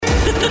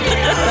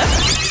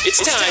It's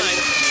time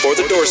for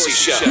the Dorci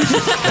Show. To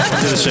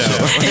the show.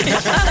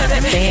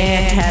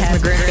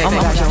 Phantasmagorical. Oh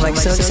my gosh, I'm like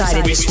so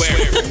excited. We swear.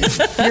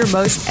 Your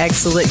most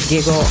excellent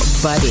giggle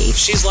buddy.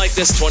 She's like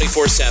this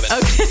 24/7.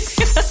 Okay.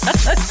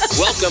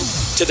 Welcome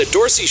to the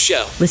Dorci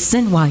Show.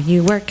 Listen while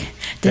you work.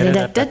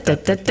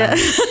 Da-da-da-da-da-da.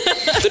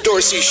 The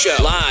Dorci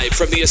Show, live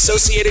from the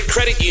Associated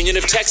Credit Union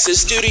of Texas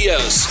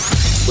studios,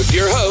 with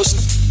your host,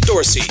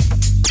 Dorci.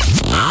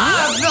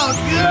 I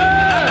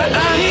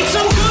need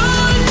some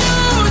good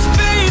news,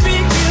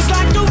 baby. Feels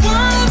like the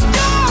world's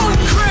going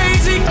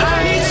crazy.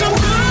 I need some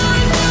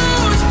good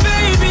news,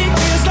 baby.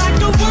 Feels like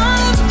the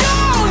world's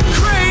going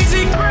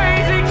crazy,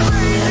 crazy,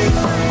 crazy.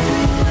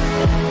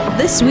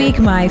 This week,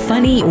 my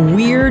funny,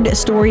 weird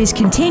stories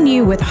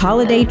continue with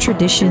holiday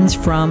traditions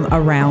from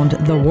around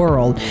the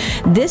world.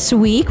 This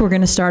week, we're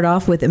going to start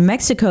off with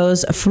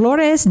Mexico's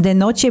Flores de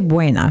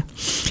Nochebuena.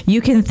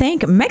 You can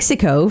thank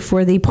Mexico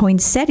for the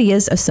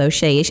poinsettias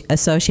association.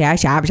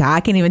 I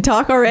can't even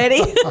talk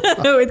already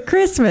with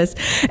Christmas.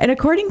 And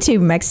according to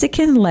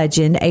Mexican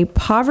legend, a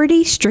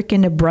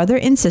poverty-stricken brother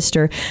and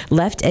sister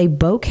left a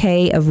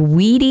bouquet of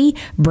weedy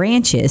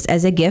branches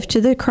as a gift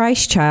to the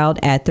Christ child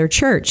at their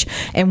church.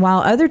 And while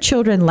other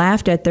children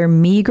laughed at their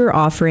meager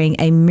offering,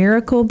 a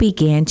miracle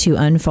began to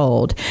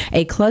unfold.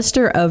 A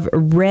cluster of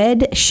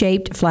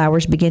red-shaped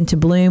flowers began to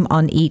bloom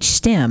on each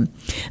stem.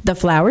 The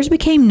flowers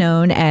became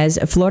known as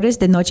Flores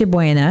de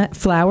Nochebuena,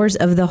 flowers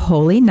of the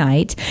Holy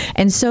Night,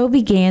 and so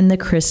began the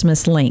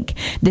Christmas link.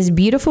 This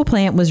beautiful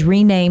plant was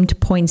renamed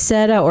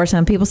poinsettia, or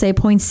some people say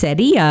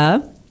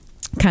poinsettia,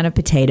 kind of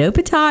potato,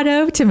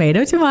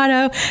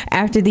 tomato,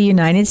 after the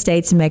United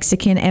States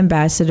Mexican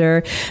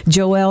ambassador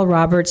Joel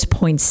Roberts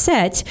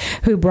Poinsett,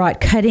 who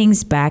brought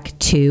cuttings back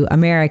to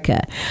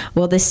America.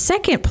 Well, the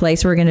second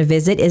place we're going to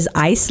visit is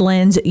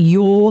Iceland's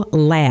Yule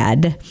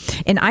Lad.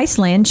 In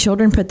Iceland,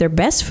 children put their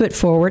best foot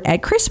forward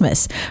at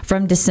Christmas.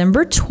 From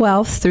December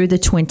 12th through the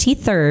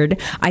 23rd,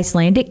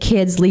 Icelandic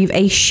kids leave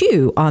a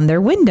shoe on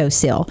their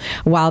windowsill.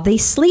 While they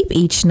sleep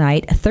each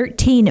night,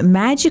 13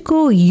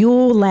 magical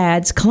Yule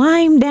Lads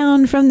climb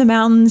down from the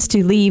mountains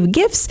to leave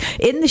gifts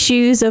in the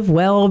shoes of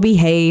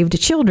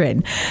well-behaved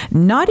children.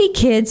 Naughty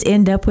kids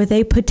end up with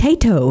a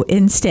potato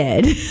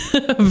instead.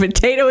 A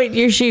potato in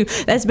your shoe.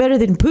 That's better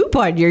than poop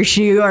on your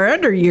shoe or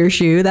under your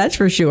shoe, that's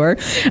for sure.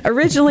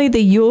 Originally, the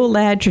Yule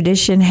Lad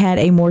tradition had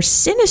a more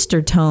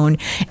sinister tone,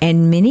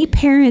 and many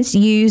parents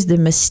used the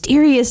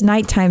mysterious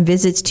nighttime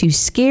visits to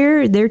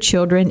scare their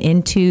children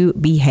into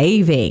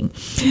behaving.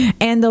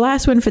 And the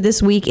last one for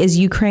this week is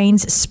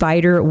Ukraine's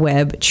spider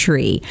web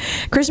tree.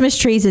 Christmas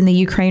trees in the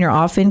Ukraine are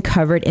often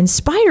covered in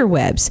spider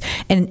webs.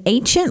 An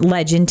ancient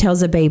legend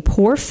tells of a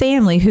poor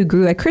family who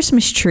grew a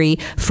Christmas tree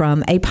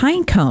from a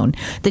pine cone.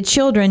 The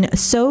children,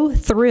 so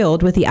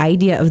thrilled with the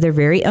idea of their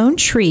very own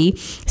tree,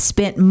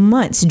 spent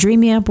months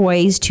dreaming up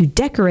ways to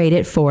decorate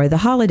it for the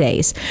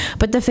holidays.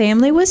 But the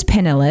family was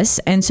penniless,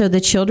 and so the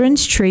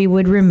children's tree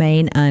would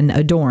remain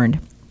unadorned.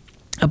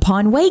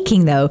 Upon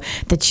waking, though,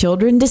 the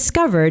children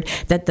discovered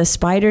that the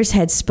spiders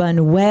had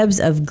spun webs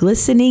of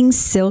glistening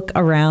silk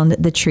around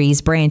the tree's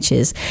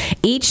branches.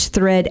 Each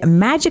thread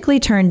magically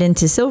turned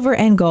into silver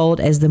and gold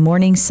as the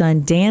morning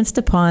sun danced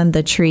upon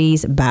the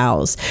tree's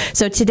boughs.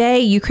 So today,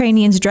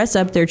 Ukrainians dress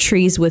up their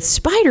trees with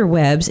spider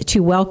webs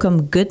to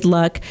welcome good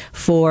luck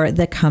for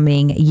the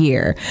coming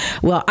year.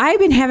 Well, I've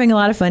been having a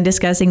lot of fun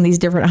discussing these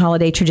different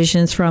holiday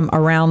traditions from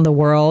around the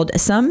world.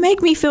 Some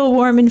make me feel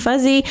warm and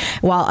fuzzy,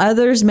 while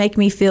others make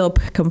me feel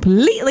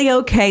completely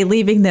okay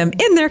leaving them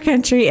in their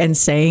country and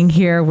staying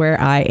here where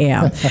I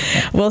am.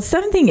 Well,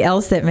 something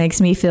else that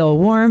makes me feel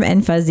warm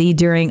and fuzzy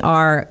during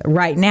our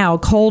right now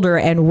colder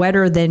and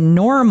wetter than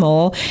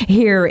normal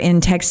here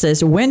in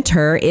Texas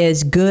winter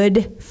is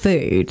good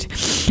food.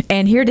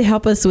 And here to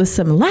help us with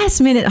some last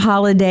minute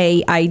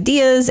holiday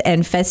ideas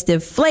and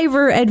festive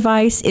flavor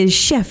advice is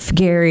Chef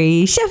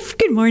Gary. Chef,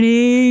 good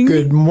morning.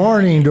 Good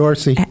morning,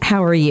 Dorci.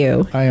 How are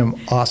you? I am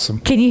awesome.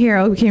 Can you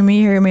hear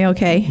me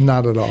okay?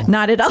 Not at all.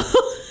 Not at all.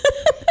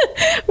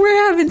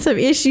 We're having some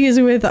issues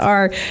with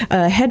our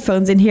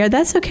headphones in here.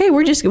 That's okay.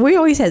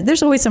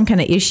 There's always some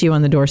kind of issue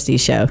on the Dorci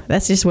Show.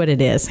 That's just what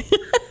it is.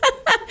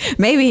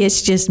 Maybe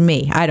it's just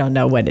me. I don't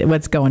know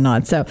what's going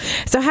on. So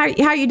how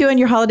are you doing?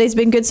 Your holiday's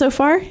been good so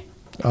far?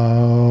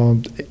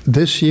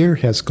 This year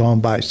has gone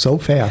by so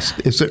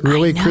fast. Is it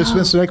really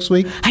Christmas next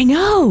week? I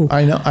know.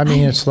 I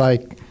mean, it's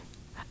like...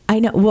 I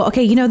know. Well,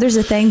 okay, there's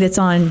a thing that's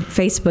on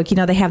Facebook.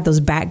 They have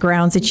those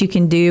backgrounds that you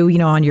can do,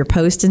 on your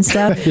post and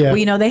stuff. Yeah.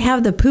 Well, they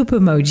have the poop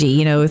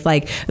emoji, with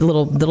like the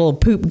little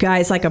poop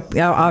guys. Like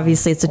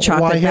obviously it's a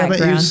chocolate background. Why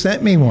haven't you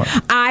sent me one?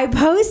 I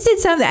posted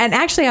something, and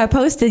actually I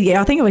posted,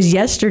 I think it was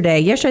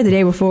yesterday, the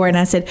day before, and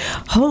I said,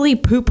 "Holy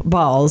poop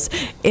balls!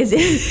 Is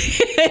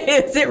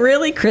it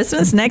really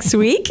Christmas next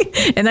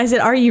week?" And I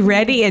said, "Are you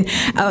ready?" And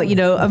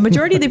a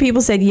majority of the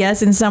people said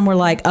yes, and some were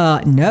like,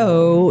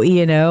 "No,"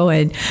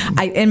 And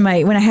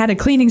when I had a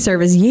cleaning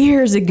service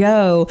years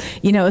ago,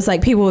 you know, it's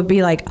like people would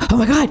be like, oh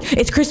my God,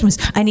 it's Christmas.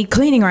 I need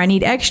cleaning or I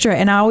need extra.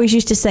 And I always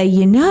used to say,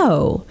 you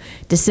know,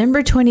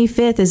 December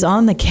 25th is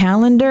on the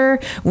calendar.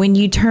 When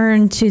you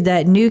turn to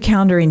that new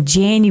calendar in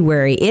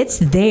January, it's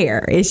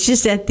there. It's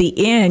just at the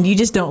end. You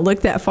just don't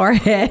look that far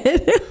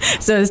ahead.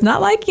 So it's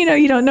not like, you know,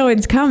 you don't know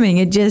it's coming.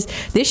 It just,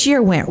 this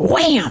year went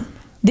wham,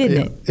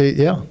 didn't it?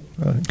 Yeah.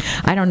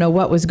 I don't know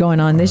what was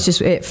going on.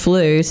 It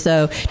flew.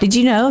 So did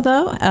you know,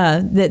 though,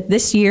 that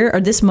this year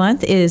or this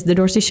month is the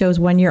Dorci Show's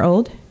 1 year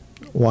old?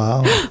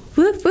 Wow.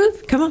 Woof,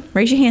 woof. Come on,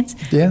 raise your hands.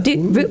 Yeah. Do,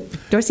 whoop.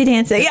 Dorci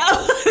dance.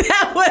 Oh,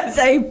 that was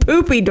a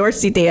poopy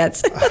Dorci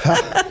dance.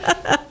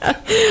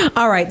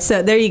 All right,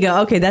 so there you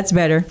go. Okay, that's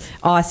better.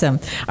 Awesome.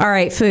 All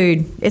right,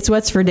 food. It's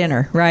what's for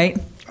dinner, right?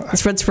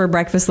 It's what's for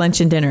breakfast,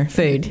 lunch, and dinner.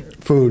 Food.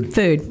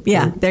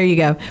 Yeah, there you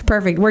go.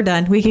 Perfect. We're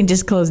done. We can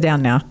just close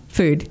down now.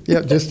 Food.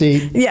 Yeah, just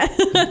eat. Yeah.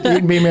 Eat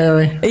and be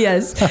merry.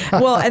 Yes.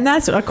 Well, and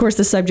that's, of course,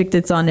 the subject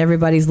that's on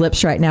everybody's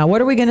lips right now. What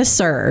are we going to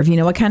serve? You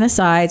know, what kind of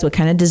sides, what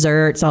kind of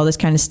desserts, all this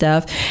kind of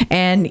stuff.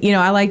 And, you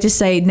know, I like to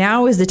say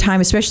now is the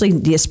time,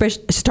 especially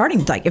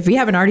starting, like, if we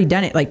haven't already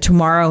done it, like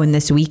tomorrow and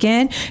this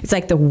weekend, it's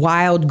like the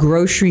wild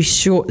grocery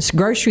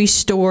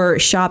store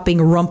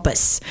shopping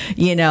rumpus.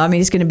 You know, I mean,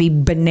 it's going to be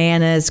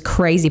bananas,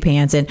 crazy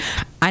pants. And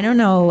I don't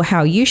know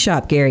how you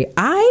shop, Gary.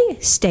 I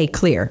stay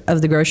clear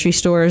of the grocery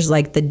stores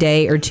like the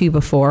day or two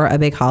before a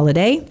big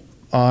holiday.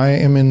 I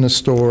am in the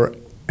store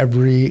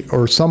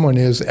someone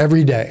is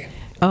every day.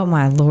 Oh,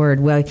 my Lord.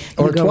 Well,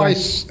 or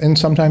twice and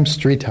sometimes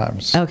 3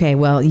 times. Okay,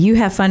 well, you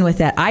have fun with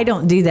that. I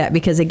don't do that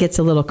because it gets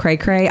a little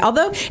cray-cray.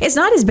 Although it's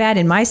not as bad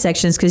in my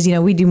sections because, you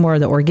know, we do more of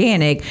the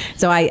organic.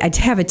 So I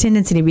have a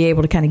tendency to be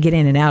able to kind of get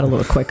in and out a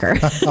little quicker.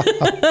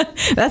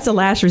 That's a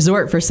last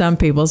resort for some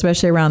people,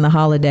 especially around the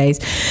holidays.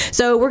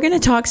 So we're going to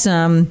talk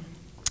some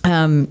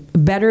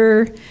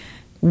better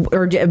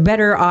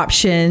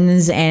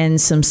options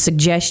and some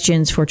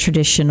suggestions for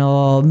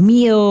traditional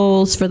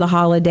meals for the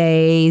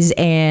holidays.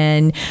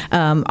 And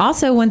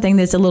also one thing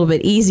that's a little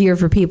bit easier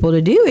for people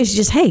to do is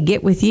just, hey,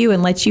 get with you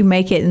and let you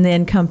make it and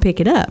then come pick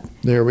it up.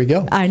 There we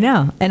go. I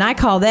know. And I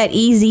call that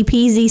easy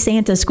peasy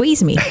Santa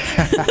squeeze me.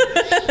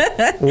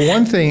 Well,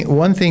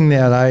 one thing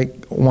that I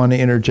want to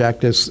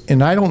interject is,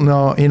 and I don't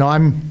know, you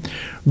know,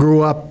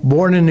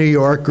 born in New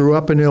York, grew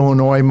up in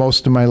Illinois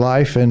most of my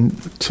life, and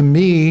to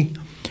me,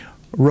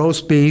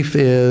 roast beef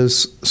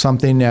is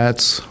something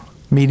that's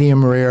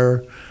medium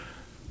rare,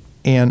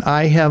 and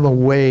I have a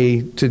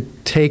way to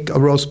take a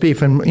roast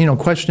beef, and, you know,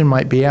 question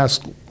might be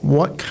asked,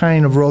 what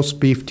kind of roast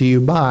beef do you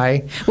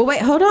buy? Well,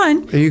 wait, hold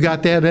on. You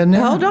got that in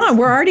there? Hold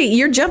on.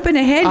 You're jumping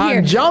ahead here.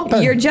 I'm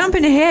jumping. You're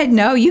jumping ahead.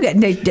 No, you got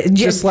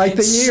just like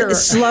the year.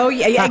 Slow.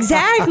 Yeah,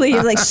 exactly.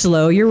 You're like,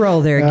 slow your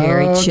roll there,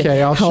 Gary.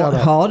 Okay, I'll shut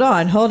up. Hold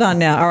on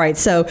now. All right.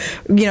 So,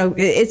 you know,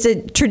 it's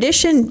a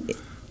tradition.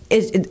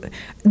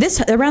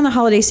 This around the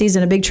holiday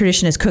season, a big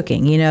tradition is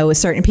cooking. You know,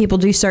 certain people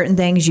do certain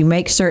things. You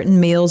make certain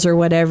meals or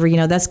whatever. You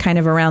know, that's kind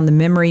of around the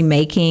memory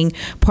making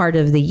part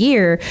of the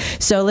year.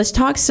 So let's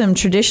talk some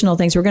traditional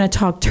things. We're going to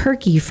talk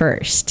turkey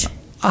first.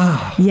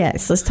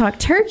 Yes, let's talk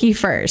turkey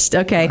first.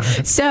 Okay,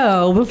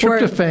 so before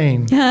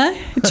tryptophan.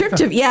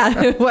 Tryptophan.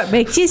 Yeah, what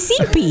makes you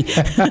sleepy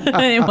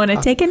and want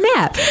to take a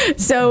nap?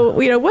 So,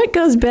 you know, what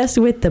goes best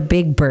with the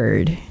big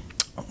bird?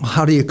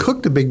 How do you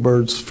cook the big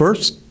birds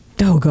first?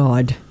 Oh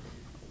God.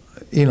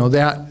 You know,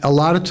 that a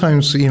lot of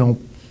times, you know,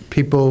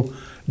 people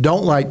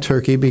don't like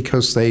turkey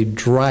because they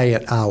dry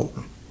it out.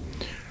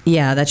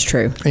 Yeah, that's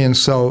true. And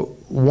so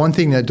one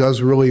thing that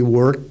does really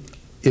work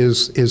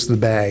is the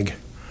bag.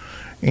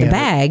 And the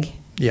bag?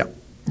 Yep,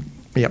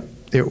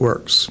 it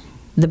works.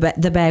 The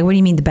bag? What do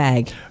you mean the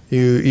bag?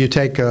 You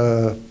take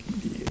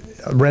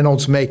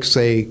Reynolds makes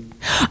a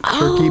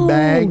turkey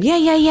bag.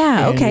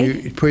 Yeah.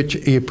 Okay.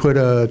 You put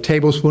a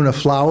tablespoon of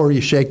flour.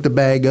 You shake the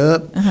bag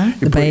up.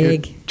 You put your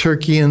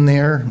turkey in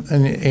there,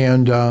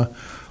 and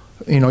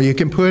you know, you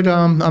can put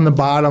on the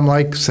bottom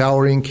like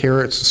celery and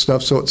carrots and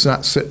stuff, so it's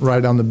not sitting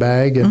right on the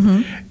bag,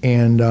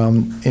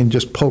 and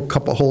just poke a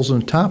couple holes in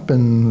the top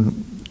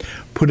and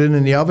put it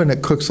in the oven.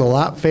 It cooks a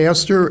lot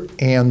faster,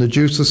 and the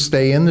juices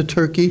stay in the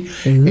turkey.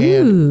 Ooh.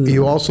 And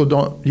you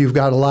also you've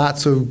got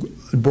lots of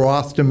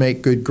broth to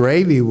make good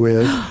gravy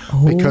with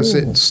because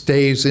it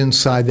stays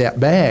inside that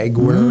bag.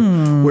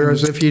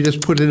 Whereas if you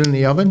just put it in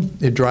the oven,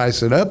 it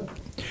dries it up,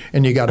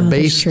 and you got to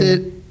baste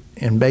it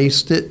and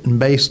baste it and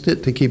baste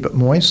it to keep it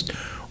moist,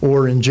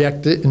 or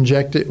inject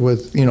it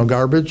with, you know,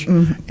 garbage.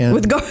 And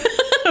with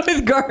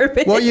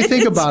garbage. Well, you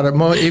think about it.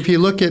 If you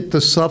look at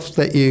the stuff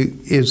that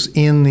is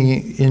in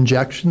the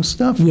injection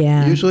stuff,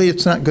 usually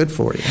it's not good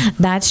for you.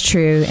 That's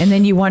true. And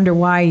then you wonder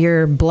why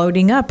you're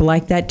bloating up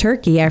like that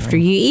turkey after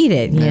you eat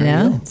it. You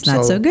know, it's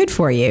not so good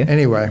for you.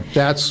 Anyway,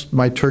 that's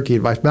my turkey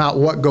advice. Now,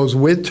 what goes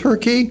with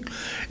turkey?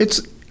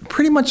 It's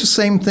pretty much the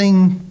same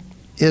thing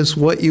is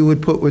what you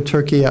would put with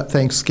turkey at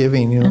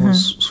Thanksgiving, you know,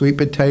 sweet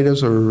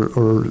potatoes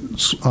or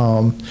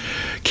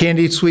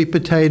candied sweet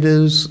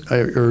potatoes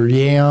or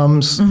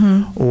yams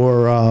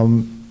or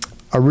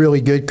a really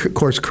good, of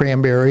course,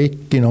 cranberry,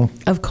 you know.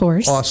 Of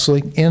course.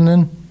 Costly. And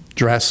then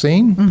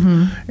dressing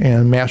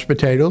and mashed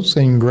potatoes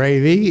and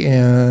gravy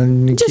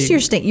and Just your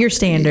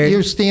standard.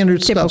 Your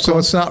standard typical. stuff. So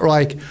it's not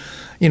like,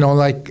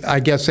 like I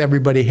guess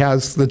everybody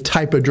has the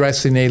type of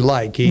dressing they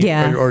like.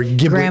 Yeah. Or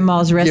giblet,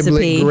 Grandma's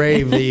recipe. Giblet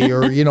gravy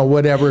or,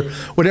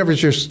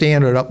 whatever's your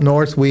standard. Up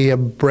north, we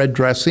have bread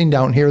dressing.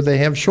 Down here, they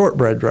have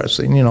shortbread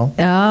dressing,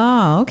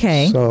 Oh,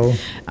 okay. So.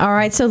 All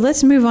right, so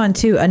let's move on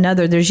to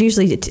another. There's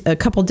usually a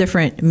couple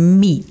different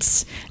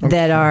meats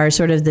that are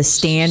sort of the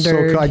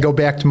standard. So can I go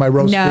back to my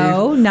roast beef?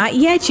 No, not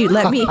yet.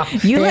 Let me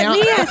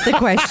ask the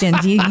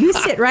questions. You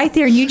sit right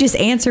there and you just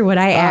answer what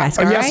I ask.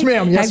 All yes, right?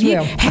 ma'am. Yes,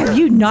 ma'am. Have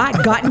you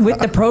not gotten with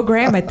the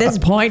program at this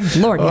point?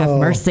 Lord have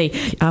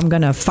mercy. I'm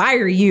going to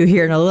fire you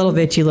here in a little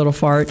bit, you little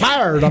fart.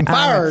 I'm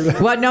fired.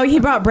 Well, no, he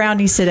brought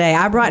brownies today.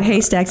 I brought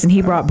haystacks and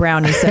he brought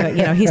brownies. So,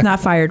 he's not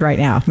fired right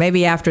now.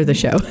 Maybe after the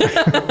show.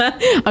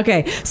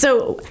 Okay,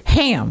 so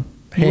ham.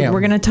 We're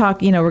going to talk,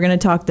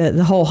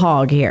 the whole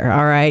hog here,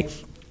 all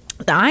right?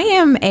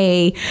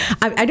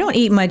 I don't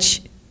eat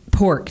much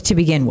pork to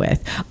begin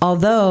with,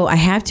 although I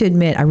have to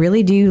admit I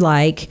really do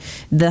like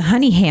the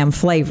honey ham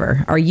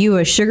flavor. Are you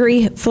a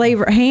sugary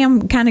flavor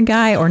ham kind of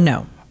guy or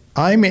no?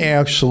 I'm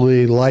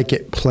actually like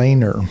it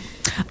plainer.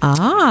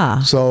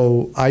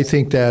 So I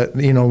think that,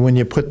 when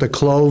you put the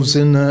cloves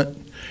in it,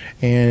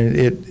 and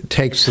it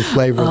takes the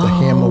flavor of the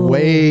ham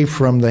away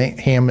from the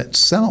ham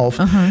itself.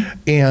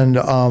 And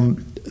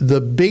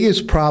the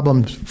biggest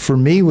problem for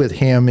me with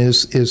ham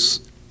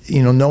is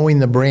knowing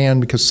the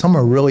brand, because some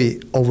are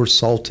really over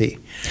salty.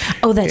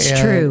 Oh, that's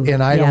true.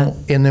 And I don't.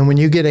 And then when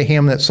you get a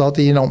ham that's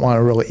salty, you don't want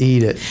to really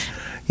eat it.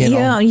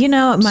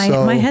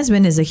 My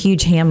husband is a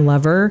huge ham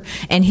lover,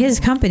 and his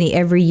company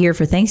every year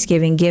for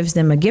Thanksgiving gives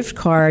them a gift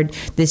card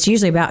that's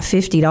usually about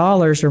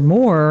 $50 or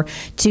more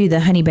to the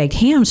Honey Baked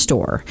Ham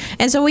store.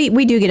 And so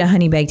we do get a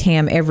Honey Baked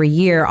Ham every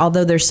year,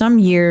 although there's some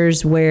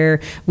years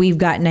where we've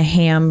gotten a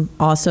ham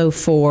also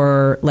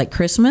for like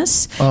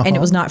Christmas, and it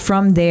was not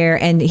from there.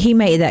 And he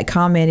made that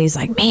comment. He's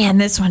like, man,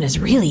 this one is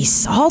really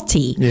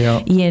salty,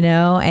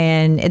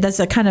 and that's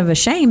a kind of a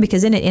shame,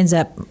 because then it ends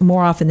up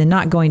more often than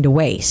not going to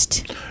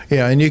waste.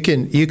 Yeah, and you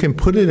can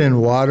put it in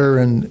water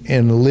and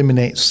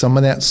eliminate some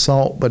of that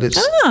salt, but it's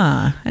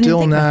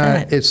still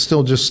not. It's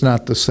still just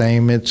not the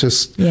same. It's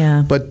just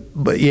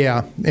But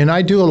yeah, and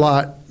I do a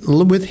lot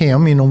with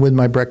ham, with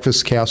my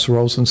breakfast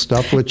casseroles and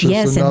stuff, which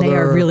is another. And they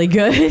are really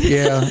good.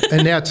 Yeah,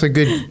 and that's a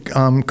good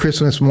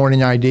Christmas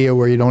morning idea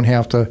where you don't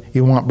have to.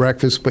 You want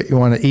breakfast, but you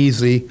want it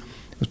easy.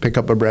 Just pick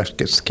up a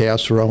breakfast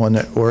casserole and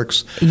it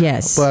works.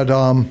 Yes,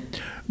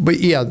 But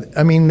yeah,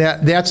 I mean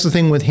that's the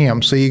thing with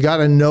ham. So you got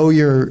to know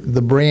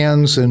the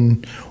brands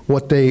and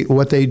what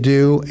they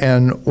do.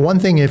 And one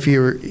thing, if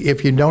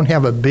you don't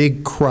have a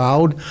big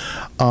crowd,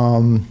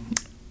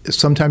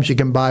 sometimes you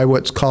can buy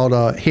what's called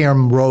a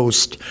ham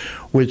roast,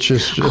 which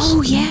is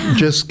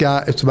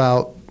it's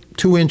about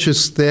 2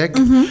 inches thick,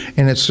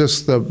 and it's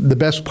just the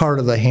best part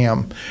of the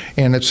ham,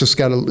 and it's just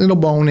got a little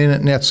bone in it,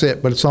 and that's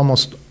it. But it's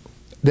awesome.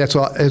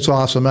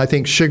 I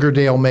think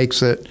Sugardale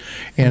makes it,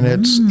 and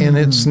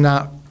it's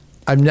not.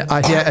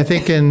 I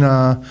think in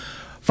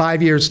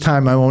 5 years'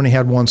 time, I only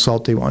had one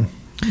salty one,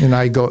 and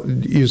I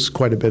use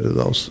quite a bit of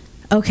those.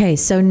 Okay,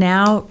 so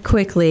now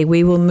quickly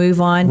we will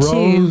move on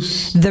to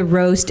the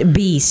roast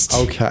beast.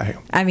 Okay.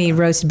 I mean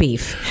roast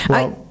beef.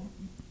 Well,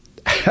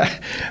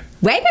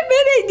 Wait a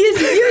minute,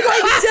 you're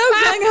like so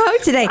gung-ho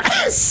today.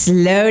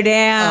 Slow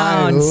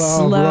down. I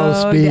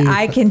love roast beef.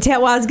 I can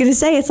tell. Well, I was going to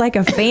say it's like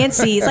the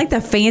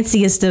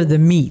fanciest of the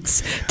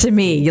meats to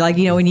me. Like,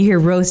 when you hear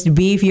roast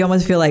beef, you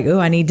almost feel like, oh,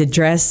 I need to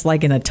dress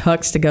like in a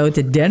tux to go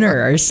to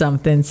dinner or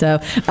something. So,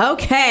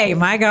 okay,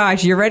 my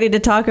gosh, you're ready to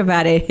talk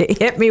about it.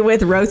 Hit me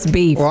with roast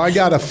beef. Well, I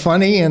got a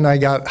funny and I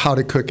got how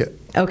to cook it.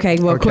 Okay,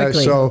 well,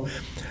 quickly. So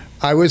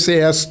I was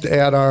asked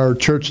at our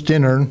church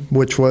dinner,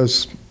 which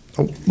was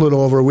a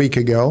little over a week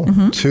ago,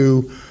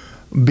 to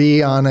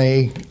be on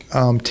a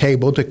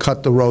table to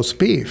cut the roast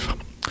beef.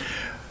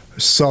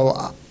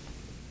 So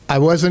I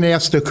wasn't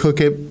asked to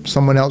cook it.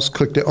 Someone else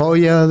cooked it. Oh,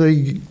 yeah,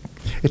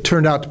 it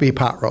turned out to be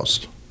pot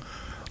roast.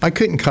 I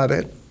couldn't cut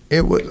it.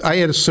 I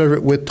had to serve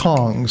it with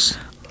tongs.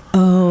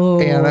 Oh.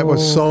 And it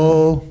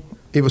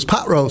was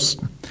pot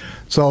roast.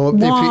 So if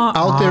you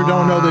out there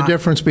don't know the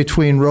difference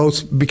between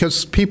roast,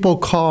 because people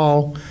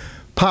call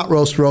pot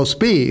roast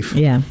beef.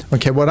 Yeah.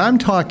 Okay, what I'm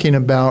talking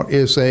about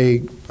is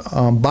a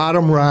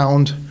bottom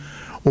round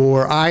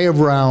or eye of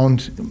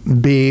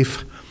round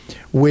beef,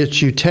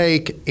 which you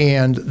take,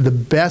 and the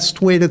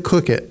best way to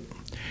cook it,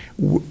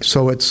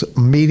 so it's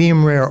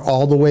medium rare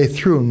all the way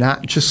through,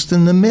 not just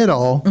in the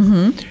middle,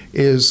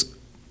 is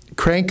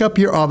crank up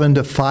your oven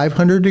to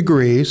 500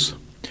 degrees,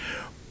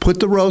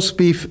 put the roast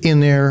beef in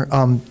there,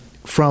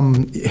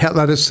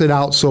 let it sit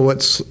out so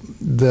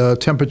the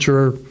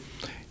temperature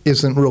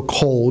isn't real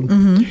cold.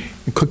 And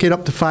cook it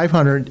up to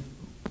 500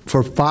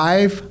 for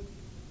 5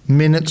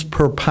 minutes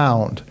per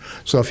pound.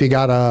 So if you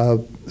got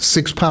a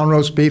 6-pound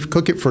roast beef,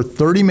 cook it for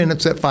 30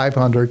 minutes at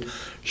 500.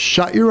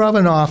 Shut your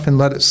oven off and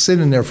let it sit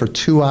in there for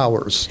 2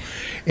 hours.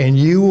 And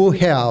you will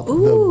have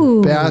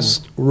the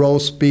best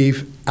roast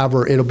beef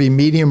ever. It'll be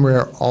medium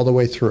rare all the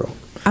way through.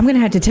 I'm going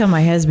to have to tell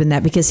my husband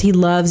that because he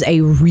loves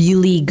a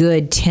really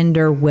good,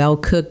 tender,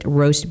 well-cooked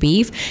roast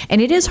beef. And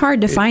it is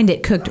hard to find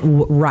it cooked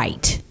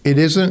right. It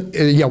isn't,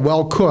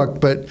 well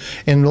cooked,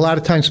 and a lot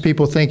of times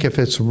people think if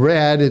it's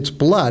red, it's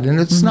blood, and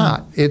it's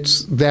not.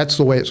 That's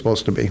the way it's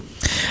supposed to be.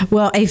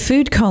 Well, a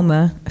food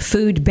coma,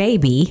 food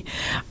baby,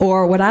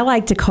 or what I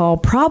like to call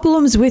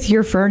problems with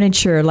your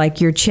furniture, like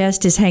your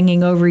chest is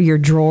hanging over your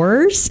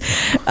drawers.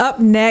 Up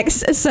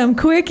next, some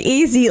quick,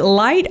 easy,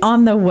 light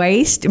on the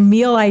waist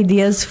meal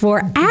ideas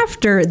for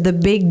after the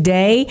big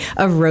day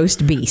of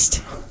roast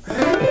beast.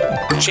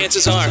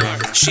 Chances are,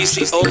 she's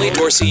the only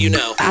Dorci you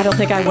know. I don't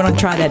think I want to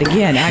try that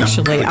again,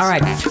 actually. All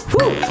right.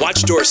 Whew.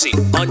 Watch Dorci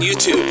on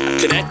YouTube.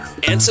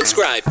 Connect and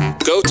subscribe.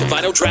 Go to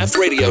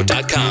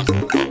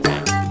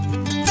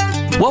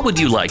finaldraftradio.com. What would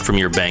you like from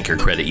your bank or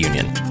credit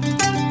union?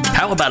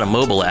 How about a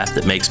mobile app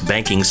that makes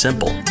banking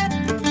simple?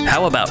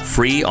 How about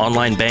free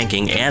online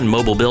banking and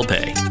mobile bill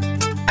pay?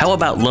 How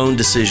about loan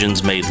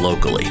decisions made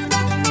locally?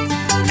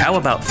 How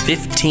about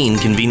 15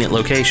 convenient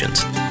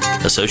locations?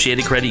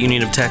 Associated Credit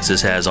Union of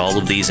Texas has all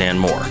of these and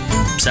more.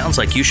 Sounds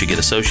like you should get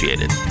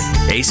associated.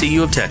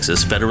 ACU of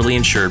Texas, federally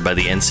insured by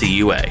the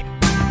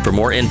NCUA. For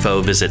more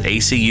info, visit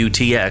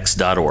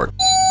acutx.org.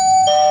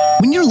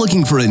 When you're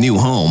looking for a new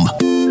home,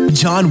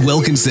 John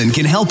Wilkinson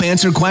can help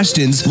answer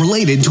questions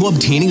related to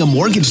obtaining a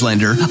mortgage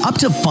lender up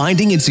to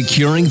finding and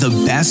securing the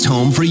best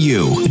home for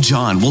you.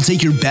 John will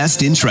take your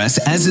best interests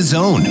as his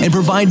own and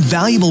provide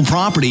valuable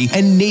property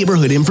and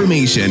neighborhood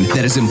information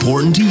that is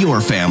important to your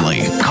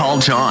family. Call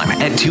John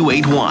at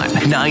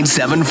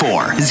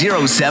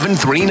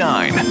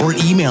 281-974-0739 or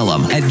email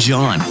him at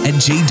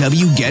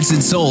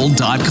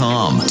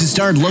john@jwgetsitsold.com to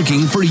start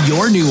looking for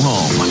your new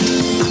home.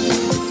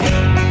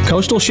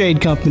 Coastal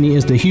Shade Company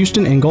is the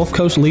Houston and Gulf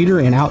Coast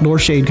leader in outdoor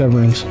shade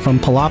coverings, from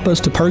palapas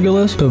to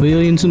pergolas,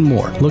 pavilions, and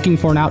more. Looking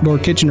for an outdoor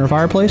kitchen or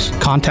fireplace?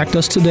 Contact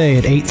us today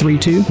at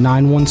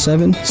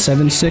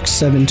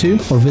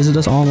 832-917-7672 or visit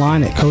us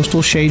online at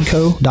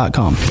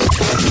coastalshadeco.com.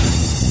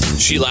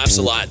 She laughs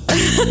a lot.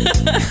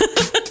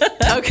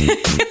 Okay.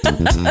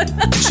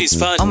 She's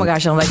fun. Oh my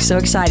gosh, I'm like so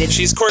excited.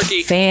 She's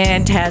quirky.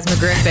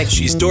 Phantasmagorific.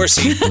 She's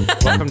Dorci.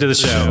 Welcome to the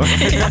show.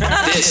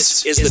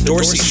 This is the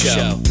Dorci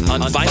Show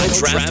on Final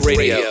Draft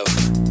Radio.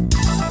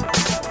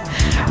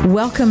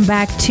 Welcome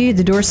back to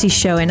the Dorci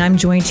Show, and I'm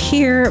joined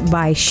here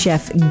by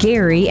Chef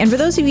Gary. And for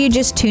those of you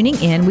just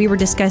tuning in, we were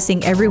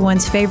discussing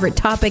everyone's favorite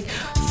topic,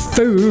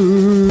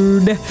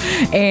 food.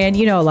 And,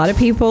 a lot of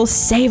people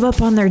save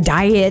up on their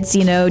diets,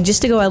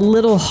 just to go a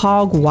little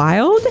hog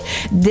wild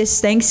this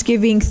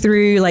Thanksgiving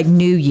through like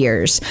New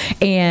Year's.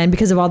 And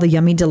because of all the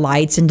yummy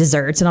delights and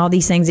desserts and all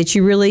these things that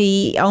you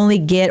really only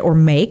get or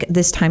make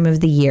this time of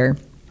the year.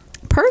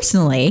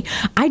 Personally,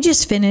 I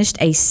just finished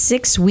a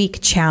 6-week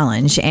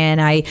challenge,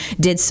 and I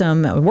did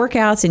some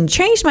workouts and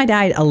changed my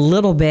diet a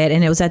little bit.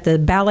 And it was at the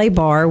ballet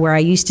bar where I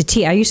used to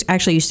teach. I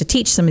actually used to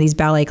teach some of these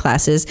ballet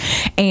classes.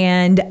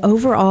 And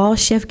overall,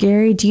 Chef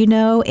Gary, do you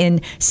know, in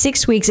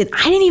 6 weeks, and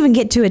I didn't even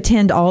get to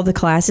attend all the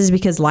classes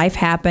because life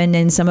happened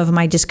and some of them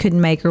I just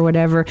couldn't make or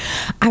whatever.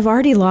 I've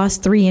already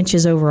lost 3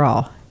 inches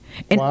overall.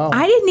 And wow.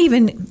 I didn't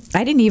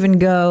even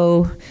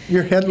go.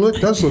 Your head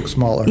does look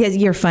smaller. Yeah,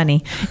 you're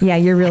funny. Yeah,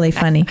 you're really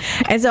funny.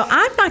 And so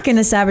I'm not going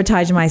to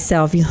sabotage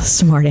myself, you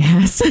smart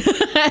ass,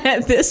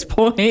 at this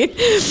point.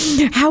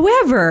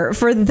 However,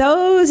 for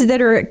those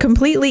that are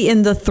completely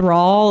in the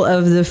thrall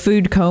of the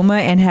food coma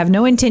and have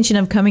no intention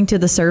of coming to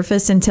the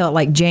surface until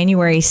like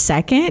January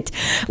 2nd,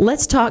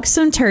 let's talk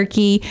some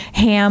turkey,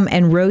 ham,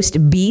 and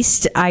roast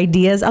beast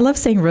ideas. I love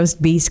saying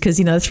roast beast because,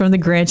 it's from the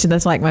Grinch and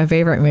that's like my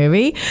favorite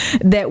movie,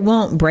 that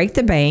won't break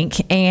the bank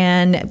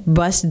and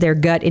bust their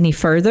gut any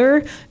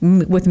further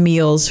with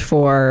meals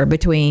for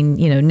between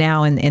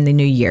now and the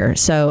new year.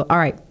 So, all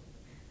right,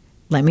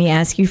 let me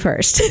ask you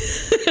first.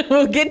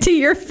 We'll get to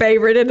your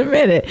favorite in a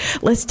minute.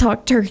 Let's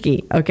talk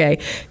turkey. Okay.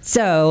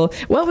 So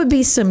what would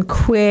be some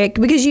quick,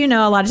 because a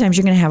lot of times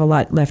you're going to have a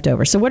lot left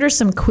over. So what are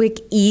some quick,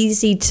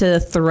 easy to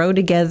throw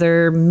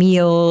together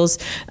meals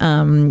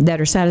that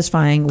are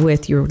satisfying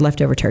with your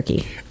leftover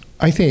turkey?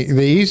 I think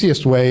the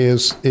easiest way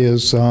is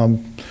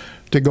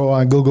to go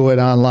on Google it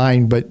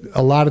online, but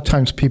a lot of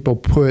times people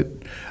put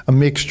a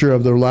mixture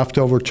of their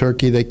leftover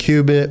turkey, they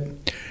cube it,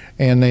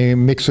 and they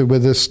mix it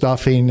with this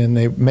stuffing, and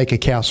they make a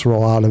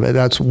casserole out of it.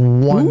 That's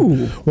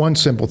one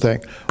simple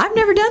thing. I've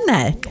never done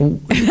that.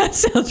 That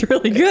sounds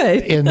really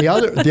good. And the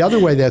other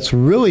way that's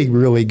really,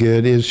 really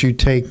good is you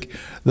take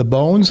the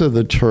bones of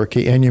the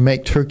turkey and you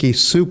make turkey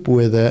soup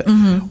with it,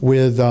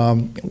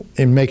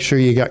 and make sure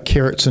you got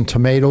carrots and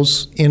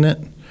tomatoes in it.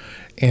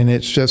 and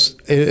it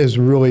is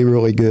really,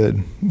 really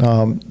good.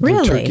 Really?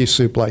 The turkey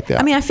soup like that.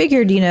 I mean, I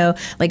figured,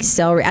 like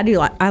celery.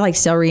 I like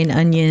celery and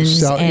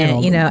onions,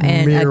 and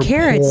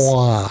carrots.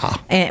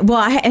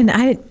 And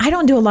I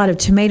don't do a lot of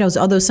tomatoes,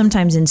 although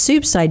sometimes in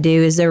soups I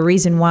do. Is there a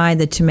reason why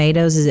the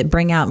tomatoes? Does it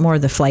bring out more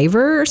of the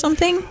flavor or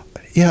something?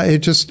 Yeah, it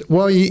just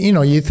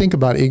you think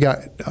about it. You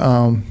got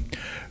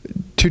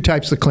 2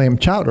 types of clam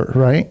chowder,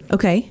 right?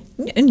 Okay.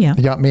 Yeah.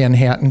 You got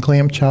Manhattan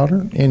clam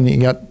chowder, and you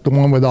got the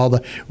one with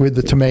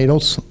the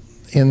tomatoes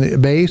in the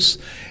base,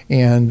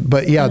 it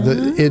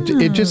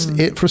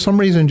for some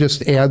reason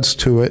just adds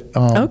to it.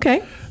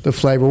 Okay. The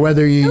flavor,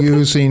 whether you're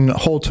using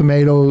whole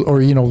tomatoes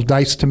or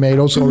diced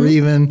tomatoes, or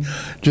even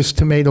just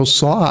tomato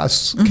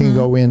sauce, can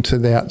go into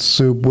that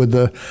soup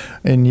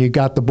and you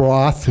got the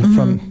broth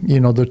from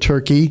the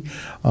turkey.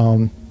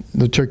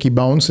 The turkey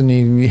bones, and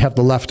you have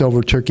the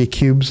leftover turkey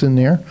cubes in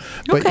there.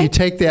 But you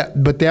take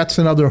that, but that's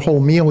another whole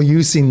meal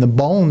using the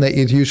bone that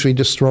you usually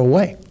just throw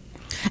away.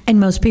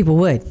 And most people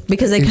would,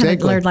 because they kind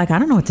of learned, like, I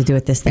don't know what to do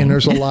with this thing. And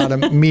there's a lot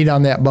of meat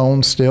on that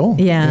bone still.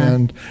 Yeah.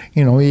 And,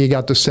 you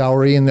got the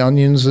celery and the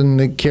onions and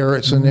the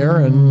carrots in there,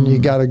 and you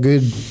got a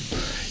good,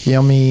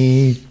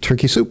 yummy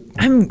turkey soup.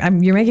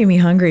 You're making me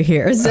hungry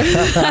here. So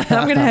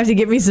I'm going to have to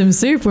get me some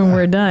soup when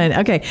we're done.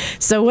 Okay.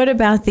 So what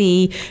about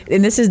and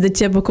this is the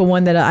typical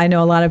one that I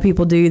know a lot of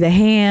people do, the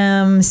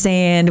ham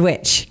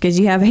sandwich, because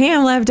you have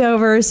ham left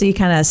over. So you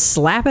kind of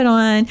slap it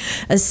on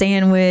a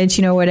sandwich,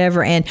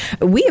 whatever. And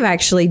we have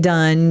actually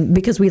done,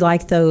 because we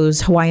like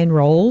those Hawaiian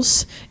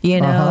rolls,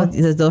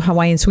 the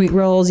Hawaiian sweet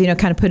rolls,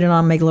 kind of put it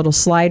on, make little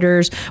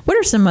sliders. What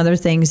are some other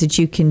things that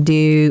you can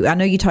do? I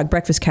know you talk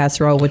breakfast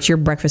casserole, which your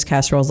breakfast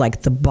casserole is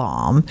like the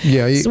bomb.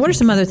 Yeah. So what are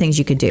some other things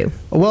you could do?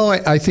 Well,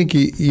 I think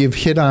you've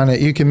hit on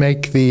it. You can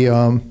make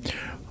the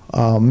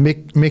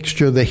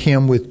mixture of the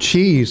ham with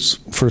cheese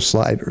for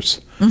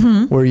sliders,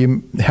 where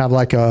you have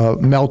like a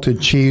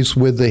melted cheese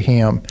with the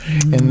ham,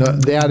 and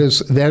that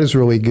is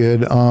really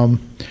good. I'm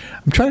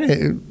trying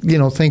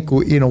to think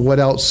what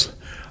else.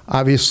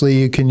 Obviously,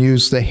 you can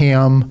use the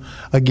ham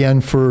again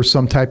for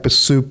some type of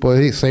soup,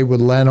 say with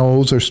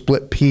lentils or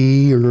split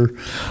pea or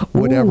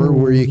whatever,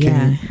 where you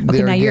can.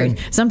 Okay, now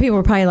some people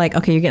are probably like,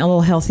 okay, you're getting a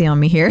little healthy on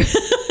me here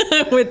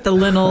with the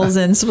lentils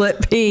and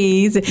split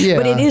peas. Yeah.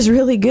 But it is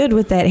really good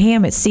with that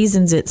ham. It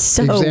seasons it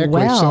so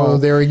well. So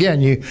there again,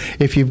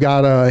 if you've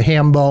got a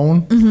ham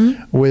bone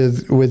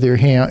with your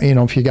ham,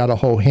 if you got a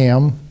whole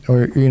ham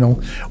or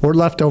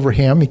leftover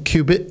ham, you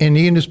cube it, and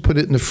you can just put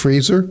it in the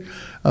freezer,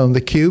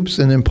 the cubes,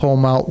 and then pull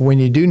them out when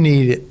you do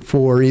need it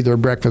for either a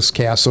breakfast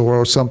casserole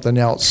or something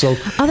else. So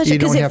you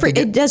don't have to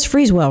it does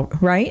freeze well,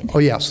 right? Oh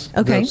yes,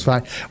 okay, that's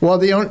fine. Well,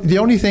 the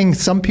only thing,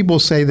 some people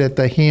say that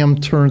the ham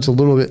turns a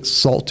little bit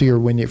saltier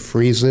when you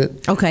freeze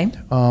it. Okay.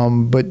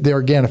 But there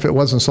again, if it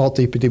wasn't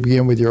salty to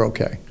begin with, you're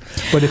okay.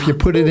 But if you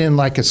put it in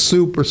like a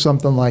soup or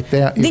something like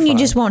that, then you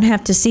just won't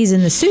have to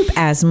season the soup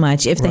as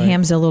much if the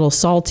ham's a little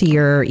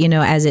saltier,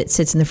 as it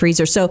sits in the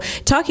freezer. So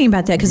talking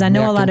about that, because I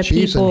know a lot of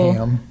people.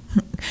 Ham.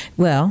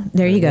 Well,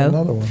 there you go.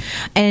 Another one.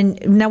 And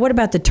now, what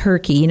about the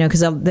turkey?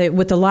 Because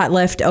with a lot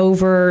left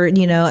over,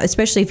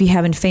 especially if you're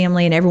having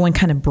family and everyone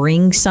kind of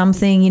brings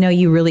something,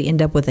 you really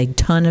end up with a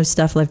ton of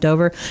stuff left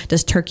over.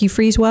 Does turkey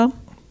freeze well?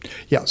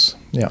 Yes.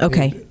 Yeah.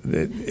 Okay.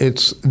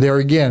 It's there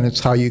again.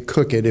 It's how you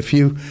cook it. If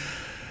you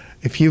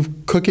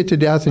cook it to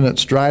death and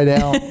it's dried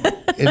out,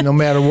 and no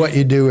matter what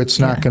you do, it's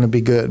not going to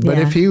be good. But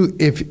if you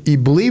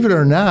believe it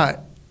or not,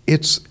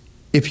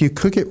 if you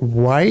cook it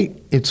right,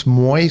 it's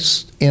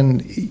moist,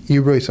 and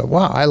you really say,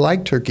 wow, I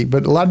like turkey.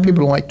 But a lot of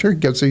people don't like turkey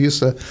because they're used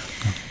to.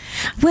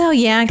 Well,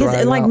 yeah,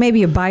 because like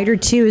maybe a bite or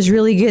two is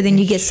really good. Then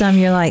you get some,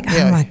 you're like,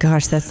 oh my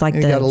gosh, that's like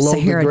the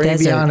Sahara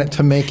gravy Desert. on it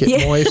to make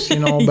it moist,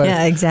 But,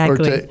 yeah,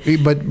 exactly.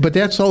 But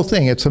that's the whole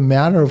thing. It's a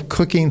matter of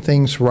cooking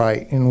things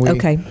right.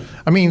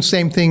 And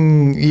same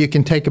thing you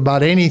can take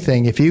about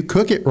anything. If you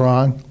cook it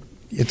wrong,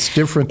 it's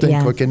different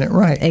than cooking it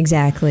right.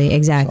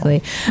 Exactly.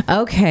 So.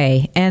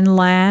 Okay, and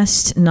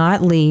last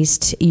not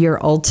least,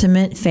 your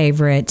ultimate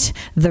favorite,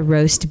 the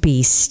roast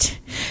beast.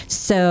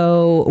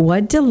 So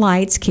what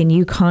delights can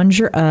you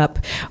conjure up?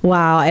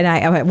 Wow,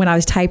 and when I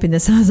was typing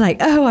this, I was like,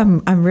 oh,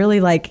 I'm really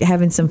like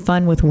having some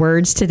fun with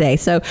words today.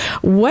 So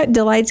what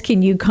delights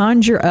can you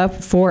conjure up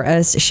for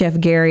us, Chef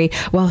Gary,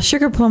 while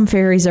sugar plum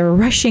fairies are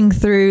rushing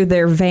through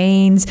their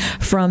veins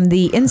from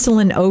the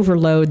insulin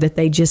overload that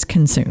they just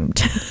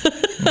consumed?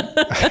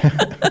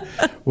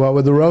 Well,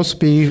 with the roast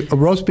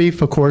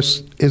beef, of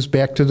course, is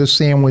back to the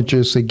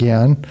sandwiches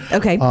again.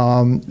 Okay.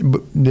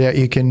 That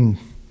you can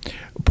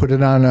put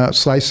it on,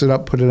 slice it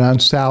up, put it on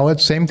salad.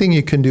 Same thing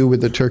you can do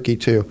with the turkey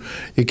too.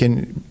 You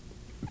can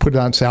put it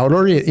on salad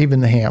or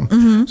even the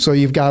ham. So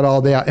you've got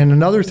all that. And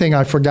another thing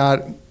I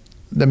forgot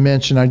to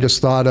mention, I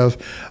just thought of,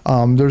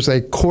 there's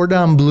a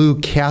cordon bleu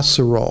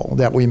casserole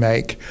that we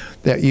make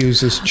that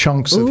uses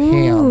chunks of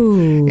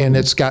ham, and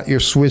it's got your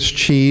Swiss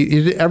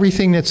cheese,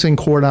 everything that's in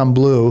cordon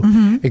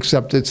bleu,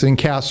 except it's in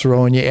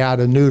casserole, and you add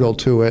a noodle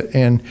to it,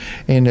 and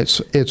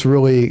it's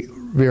really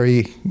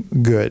very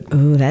good.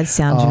 Ooh, that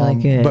sounds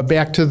really good. But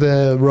back to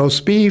the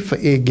roast beef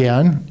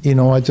again,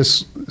 I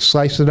just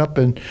slice it up,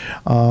 and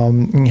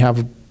you can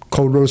have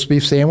cold roast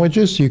beef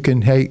sandwiches. You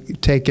can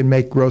take and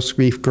make roast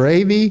beef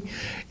gravy,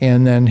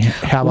 and then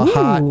have a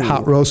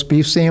hot roast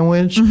beef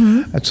sandwich.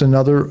 That's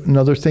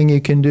another thing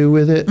you can do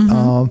with it.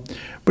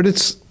 But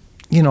it's,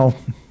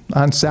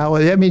 on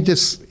salad. I mean,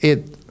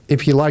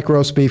 if you like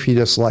roast beef, you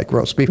just like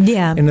roast beef.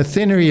 Yeah. And the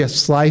thinner you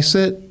slice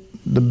it,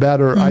 the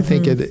better I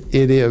think it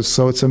is.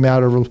 So it's a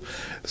matter of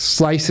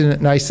slicing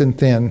it nice and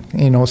thin,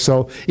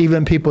 so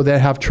even people that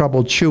have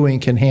trouble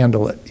chewing can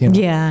handle it.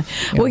 Yeah.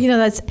 Well,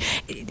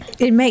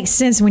 it makes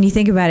sense when you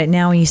think about it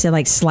now when you say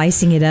like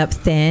slicing it up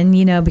thin,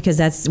 because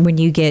that's when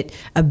you get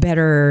a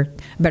better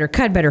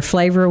cut, better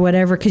flavor or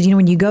whatever. Because,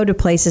 when you go to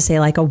places,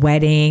 say like a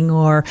wedding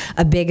or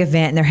a big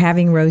event and they're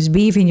having roast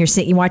beef and you're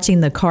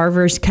watching the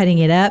carvers cutting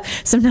it up,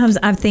 sometimes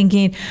I'm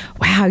thinking,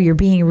 wow, you're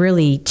being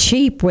really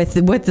cheap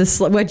with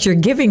what you're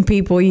giving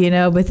people,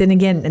 but then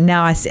again,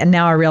 now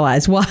I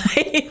realize why.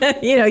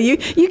 You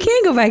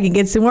can go back and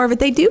get some more, but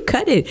they do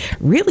cut it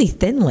really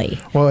thinly.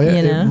 Well,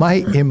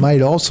 it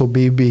might also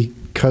be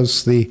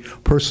because the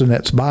person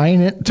that's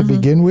buying it to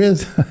begin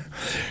with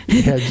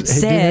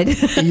said,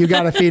 you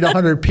got to feed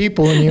 100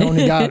 people and you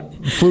only got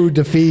food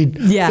to feed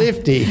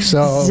 50.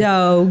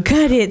 So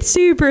cut it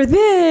super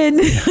thin.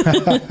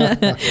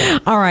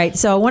 All right.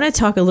 So I want to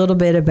talk a little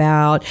bit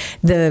about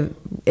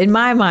in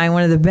my mind,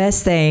 one of the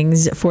best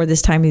things for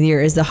this time of the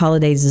year is the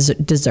holiday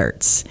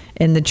desserts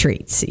and the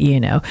treats,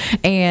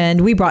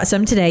 And we brought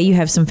some today. You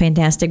have some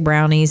fantastic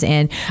brownies,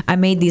 and I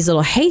made these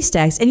little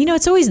haystacks. And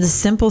it's always the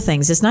simple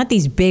things. It's not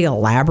these big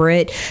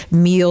elaborate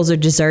meals or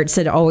desserts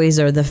that always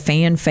are the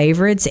fan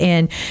favorites.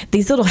 And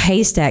these little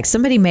haystacks,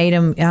 somebody made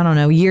them, I don't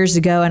know, years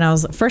ago. And I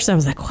was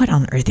like, what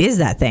on earth is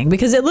that thing?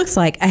 Because it looks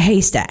like a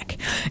haystack,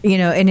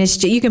 and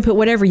it's you can put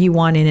whatever you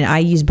want in it. I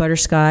use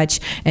butterscotch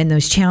and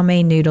those chow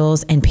mein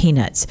noodles and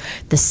peanuts.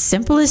 The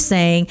simplest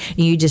thing,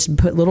 you just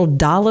put little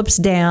dollops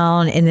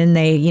down and then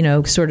they,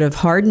 sort of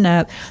harden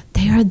up.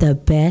 They are the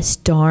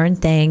best darn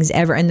things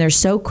ever. And they're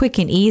so quick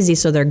and easy.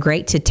 So they're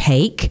great to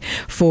take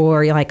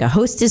for like a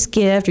hostess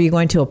gift or you're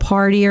going to a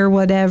party or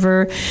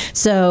whatever.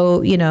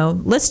 So,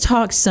 let's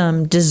talk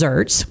some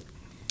desserts.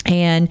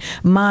 And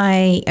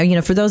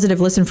for those that have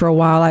listened for a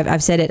while,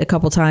 I've said it a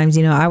couple times,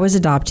 I was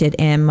adopted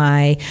and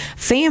my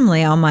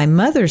family on my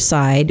mother's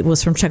side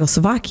was from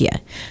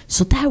Czechoslovakia.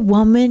 So that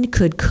woman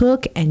could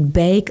cook and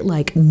bake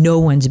like no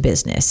one's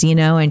business,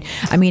 and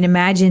I mean,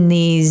 imagine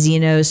these,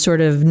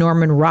 sort of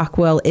Norman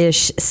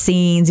Rockwell-ish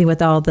scenes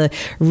with all the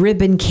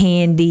ribbon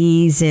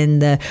candies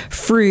and the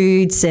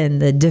fruits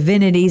and the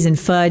divinities and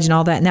fudge and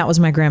all that. And that was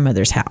my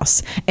grandmother's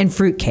house. And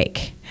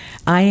fruitcake.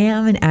 I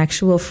am an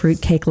actual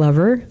fruitcake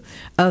lover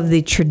of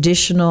the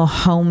traditional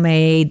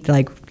homemade,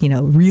 like,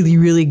 really,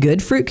 really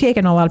good fruitcake.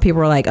 I know a lot of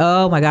people are like,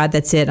 oh my God,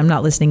 that's it. I'm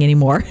not listening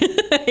anymore.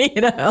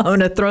 I'm going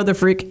to throw the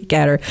fruitcake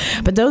at her.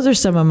 But those are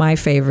some of my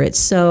favorites.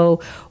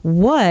 So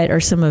what are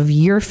some of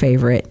your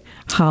favorite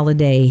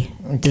holiday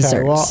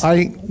desserts?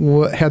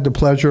 Well, I had the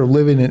pleasure of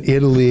living in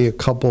Italy a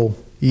couple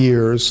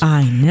years.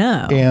 I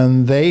know.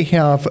 And they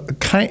have,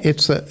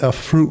 it's a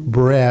fruit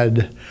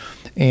bread.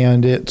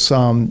 And it's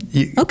called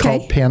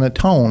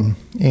panettone,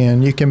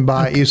 and you can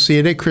buy. You see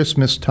it at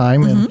Christmas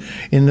time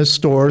in the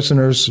stores, and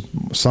there's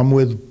some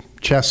with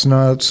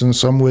chestnuts and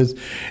some with,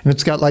 and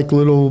it's got like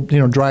little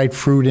dried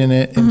fruit in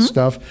it and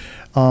stuff.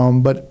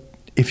 But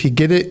if you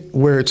get it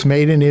where it's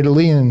made in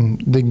Italy,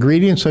 and the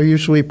ingredients are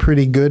usually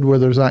pretty good, where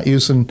there's not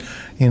using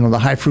the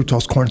high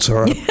fructose corn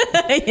syrup.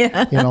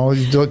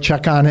 You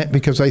check on it,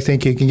 because I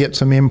think you can get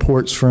some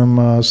imports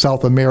from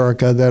South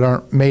America that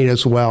aren't made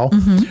as well.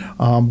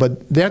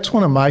 But that's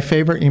one of my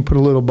favorite. You can put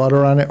a little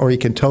butter on it, or you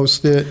can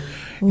toast it,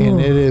 and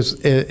it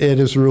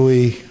is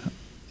really,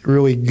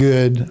 really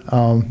good.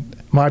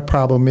 My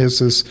problem is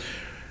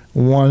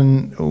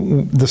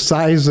the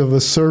size of a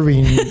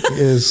serving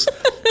is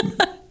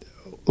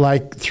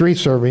like 3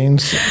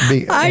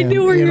 servings. I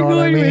knew where you're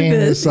going with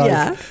this.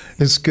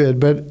 It's good,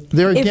 but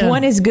there again, if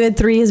one is good,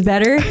 3 is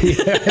better.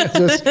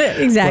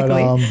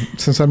 Exactly. But,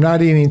 since I'm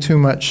not eating too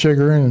much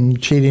sugar and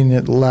cheating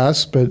it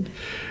less, but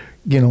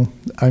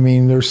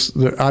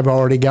I've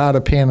already got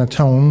a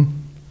panettone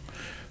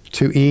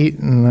to eat,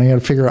 and I got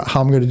to figure out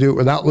how I'm going to do it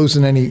without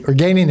losing any or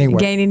gaining any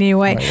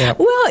weight. Right, yeah.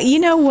 Well, you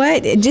know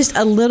what? Just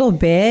a little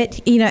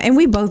bit, and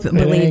we both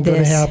believe it ain't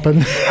this.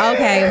 Going to happen.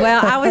 Okay,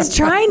 well, I was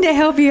trying to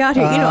help you out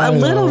here. A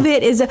little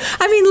bit is.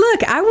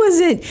 Look, I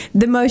wasn't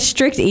the most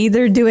strict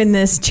either doing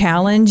this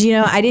challenge.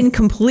 I didn't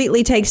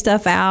completely take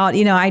stuff out.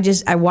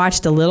 I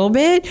watched a little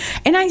bit,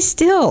 and I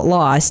still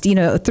lost.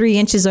 3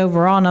 inches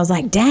overall, and I was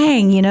like,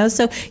 dang.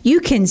 So you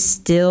can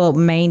still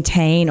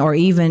maintain or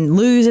even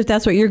lose if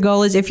that's what your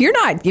goal is. If you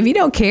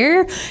don't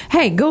care,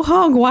 hey, go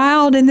hog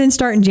wild and then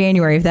start in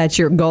January if that's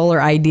your goal or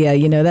idea.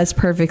 That's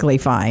perfectly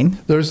fine.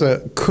 There's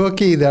a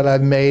cookie that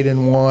I've made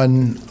and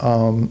won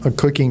a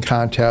cooking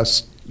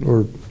contest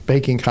or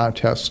baking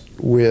contest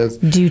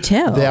with. Do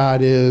tell.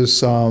 That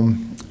is,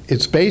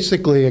 it's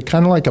basically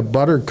kind of like a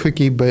butter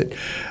cookie, but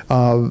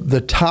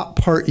the top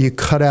part you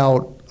cut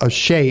out a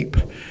shape.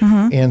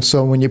 And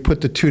so when you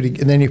put the two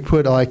together, and then you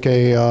put like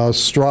a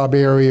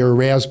strawberry or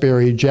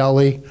raspberry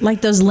jelly.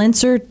 Like those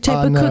Linzer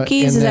type of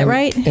cookies, is that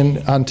right? And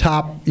on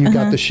top, you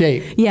got the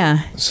shape.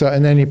 Yeah. So,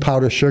 and then you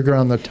powder sugar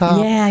on the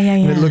top. Yeah.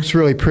 And it looks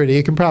really pretty.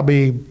 You can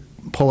probably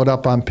pull it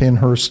up on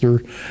Pinterest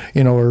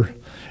or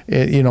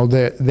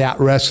that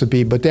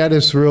recipe. But that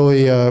is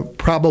really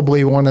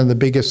probably one of the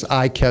biggest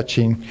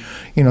eye-catching,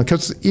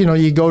 because,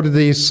 you go to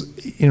these,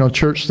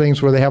 church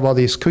things where they have all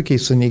these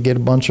cookies and you get a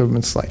bunch of them.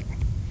 It's like,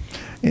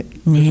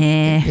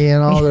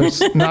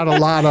 there's not a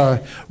lot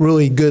of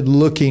really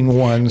good-looking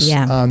ones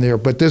on there.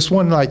 But this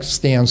one,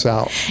 stands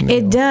out.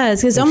 It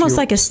does, because it's almost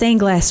like a stained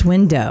glass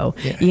window,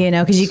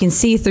 because you can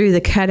see through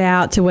the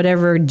cutout to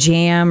whatever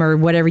jam or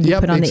whatever you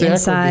put on the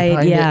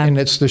inside. And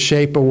it's the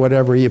shape of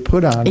whatever you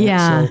put on it.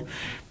 Yeah. So,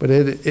 but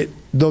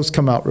those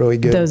come out really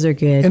good. Those are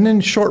good. And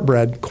then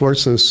shortbread, of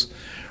course, is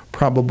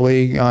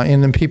probably,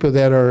 and then people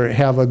that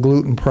have a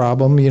gluten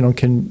problem,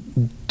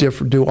 can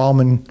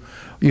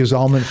use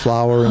almond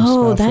flour and stuff.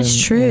 Oh, that's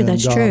true.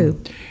 That's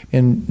true.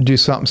 And do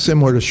something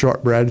similar to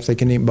shortbread if they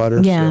can eat butter.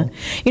 Yeah.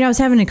 So. I was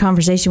having a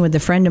conversation with a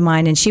friend of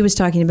mine, and she was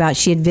talking about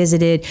she had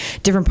visited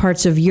different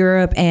parts of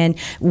Europe, and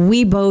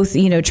we both,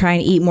 try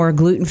and eat more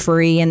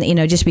gluten-free, and,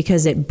 just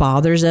because it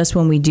bothers us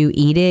when we do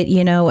eat it,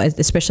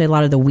 especially a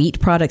lot of the wheat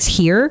products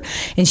here.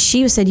 And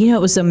she said, it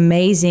was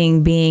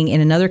amazing being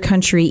in another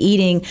country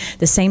eating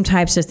the same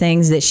types of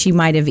things that she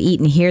might have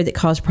eaten here that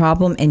caused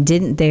problem and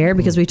didn't there,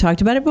 because we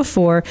talked about it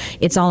before.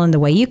 It's all in the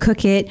way you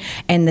cook it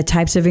and the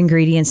types of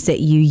ingredients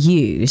that you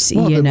use.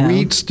 Well, the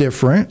wheat's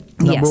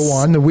different. Number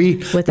one, the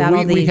wheat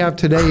we have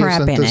today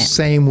isn't the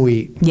same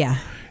wheat. Yeah,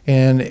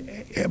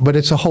 but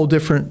it's a whole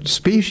different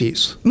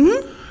species.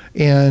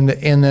 And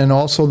then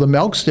also the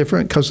milk's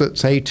different because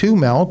it's A2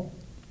 milk.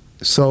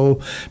 So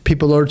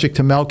people allergic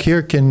to milk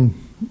here can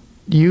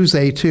use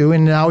A2,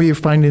 and now you're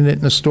finding it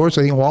in the stores.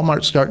 I think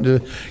Walmart's starting to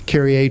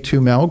carry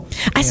A2 milk.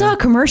 I saw a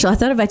commercial. I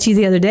thought about you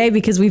the other day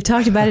because we've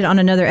talked about it on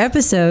another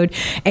episode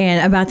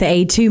and about the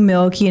A2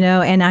 milk,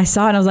 and I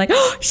saw it and I was like,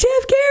 oh, Chef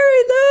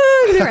Gary,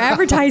 look! They're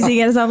advertising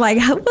it. So I'm like,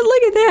 look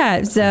at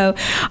that. So,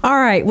 all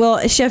right.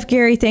 Well, Chef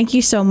Gary, thank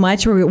you so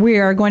much. We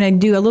are going to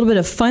do a little bit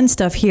of fun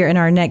stuff here in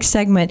our next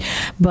segment.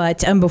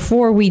 But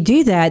before we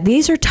do that,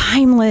 these are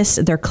timeless,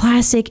 they're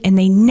classic, and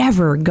they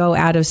never go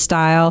out of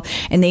style.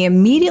 And they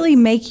immediately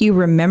make you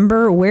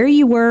remember where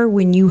you were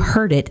when you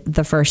heard it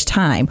the first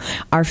time.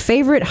 Our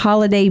favorite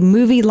holiday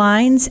movie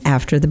lines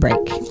after the break.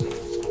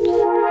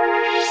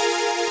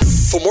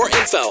 For more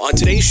info on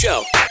today's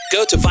show,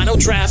 go to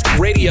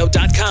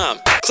vinyldraftradio.com.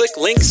 Click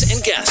links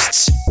and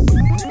guests.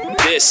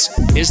 This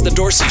is The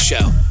Dorci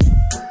Show.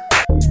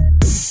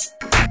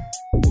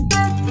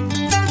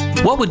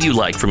 What would you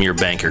like from your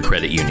bank or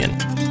credit union?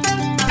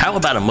 How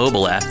about a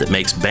mobile app that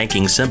makes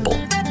banking simple?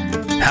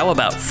 How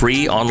about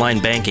free online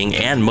banking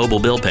and mobile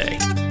bill pay?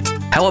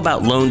 How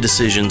about loan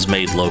decisions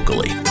made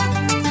locally?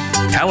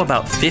 How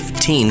about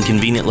 15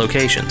 convenient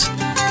locations?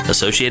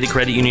 Associated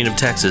Credit Union of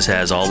Texas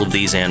has all of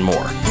these and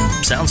more.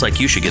 Sounds like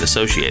you should get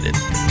associated.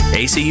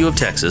 ACU of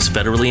Texas,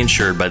 federally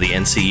insured by the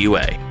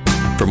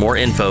NCUA. For more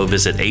info,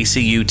 visit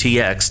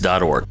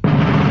acutx.org.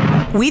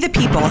 We the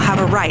People have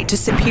a right to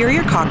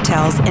superior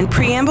cocktails, and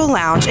Preamble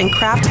Lounge and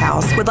Craft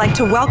House would like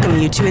to welcome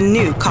you to a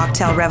new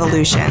cocktail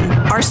revolution.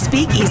 Our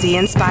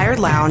speakeasy-inspired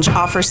lounge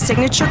offers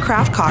signature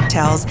craft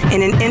cocktails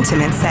in an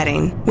intimate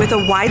setting. With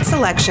a wide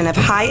selection of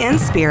high-end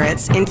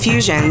spirits,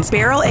 infusions,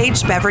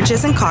 barrel-aged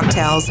beverages, and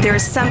cocktails, there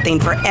is something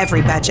for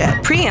every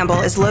budget.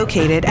 Preamble is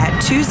located at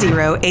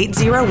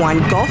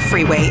 20801 Gulf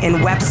Freeway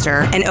in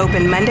Webster and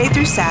open Monday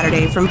through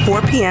Saturday from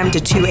 4 p.m. to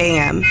 2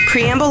 a.m.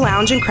 Preamble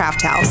Lounge and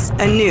Craft House,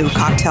 a new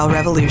cocktail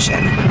revolution.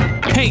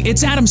 Hey,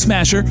 it's Adam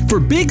Smasher for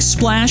Big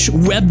Splash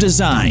Web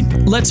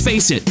Design. Let's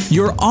face it,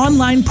 your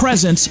online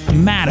presence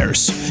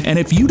matters. And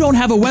if you don't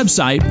have a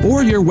website,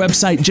 or your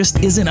website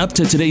just isn't up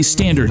to today's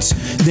standards,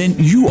 then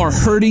you are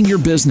hurting your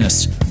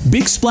business.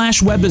 Big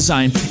Splash Web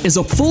Design is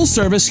a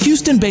full-service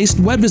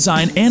Houston-based web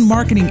design and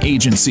marketing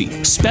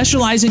agency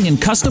specializing in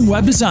custom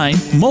web design,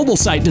 mobile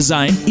site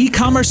design,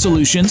 e-commerce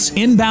solutions,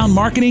 inbound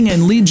marketing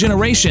and lead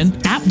generation,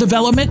 app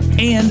development,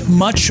 and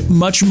much,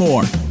 much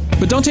more.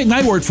 But don't take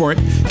my word for it.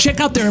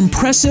 Check out their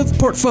impressive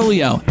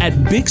portfolio at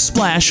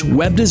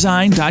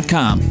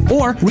bigsplashwebdesign.com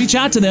or reach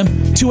out to them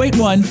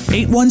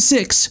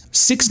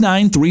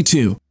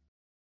 281-816-6932.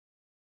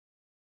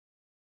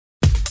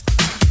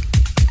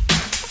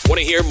 Want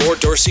to hear more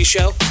Dorci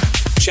Show?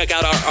 Check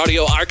out our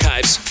audio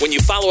archives when you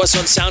follow us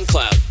on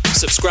SoundCloud,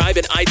 subscribe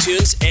in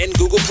iTunes and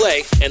Google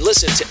Play, and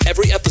listen to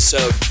every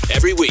episode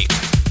every week.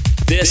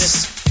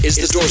 This is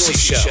The Dorci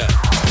Show.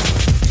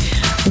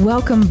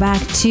 Welcome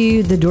back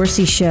to The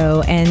Dorci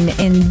Show, and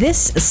in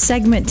this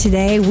segment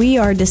today we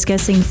are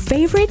discussing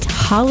favorite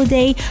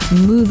holiday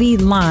movie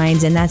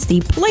lines, and that's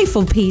the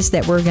playful piece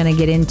that we're going to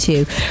get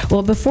into.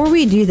 Well, before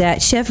we do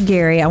that, Chef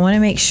Gary, I want to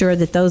make sure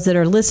that those that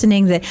are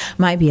listening that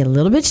might be a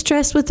little bit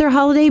stressed with their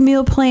holiday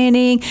meal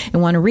planning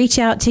and want to reach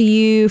out to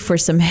you for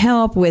some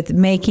help with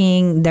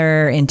making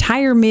their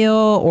entire meal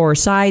or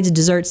sides,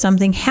 dessert,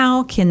 something,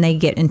 how can they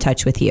get in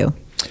touch with you?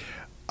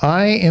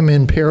 I am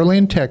in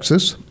Pearland,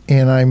 Texas,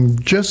 and I'm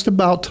just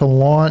about to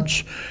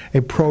launch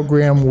a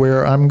program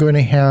where I'm going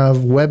to have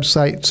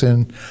websites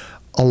in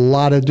a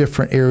lot of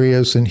different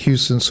areas in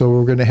Houston. So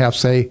we're going to have,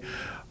 say,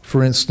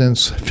 for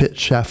instance, Fit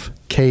Chef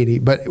Katie.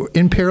 But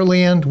in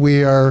Pearland,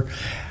 we are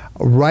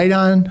right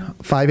on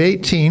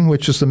 518,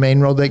 which is the main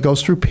road that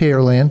goes through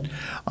Pearland.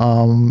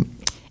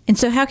 And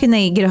so how can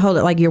they get a hold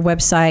of, like, your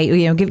website?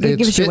 You know, give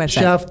us your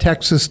website.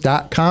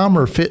 fitcheftexas.com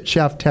or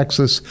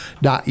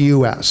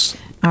fitcheftexas.us.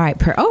 All right.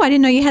 I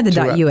didn't know you had the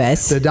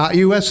 .us.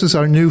 The .us is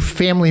our new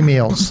family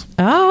meals.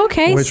 Oh,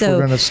 okay. Which we're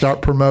going to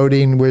start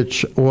promoting,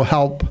 which will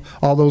help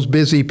all those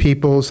busy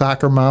people,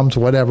 soccer moms,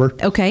 whatever.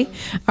 Okay.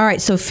 All right.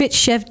 So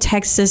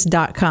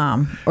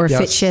fitcheftexas.com or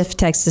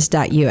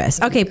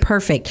fitcheftexas.us. Okay,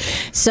 perfect.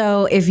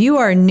 So if you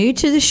are new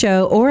to the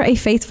show or a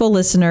faithful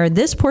listener,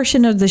 this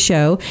portion of the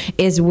show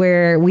is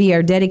where we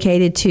are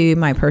dedicated to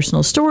my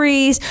personal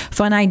stories,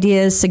 fun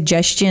ideas,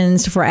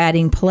 suggestions for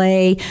adding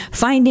play,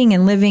 finding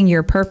and living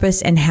your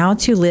purpose, and how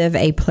to live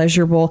a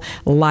pleasurable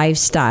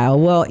lifestyle.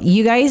 Well,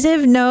 you guys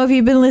know, if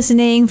you've been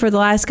listening for the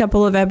last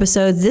couple of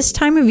episodes, this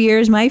time of year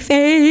is my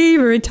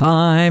favorite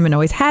time and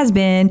always has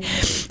been.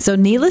 So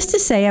needless to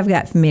say, I've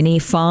got many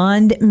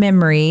fond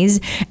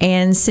memories.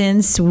 And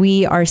since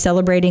we are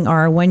celebrating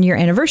our 1-year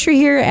anniversary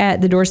here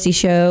at the Dorci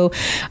Show,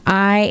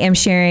 I am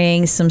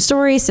sharing some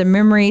stories, some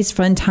memories,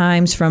 fun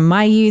times from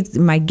my youth,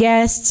 my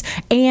guests,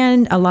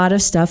 and a lot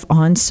of stuff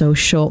on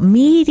social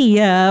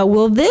media.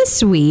 Well,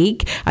 this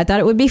week, I thought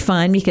it would be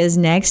fun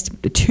because next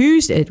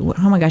Tuesday,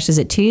 oh my gosh, is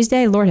it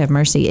Tuesday? Lord have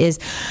mercy, is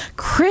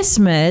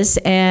Christmas.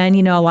 And,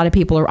 you know, a lot of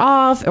people are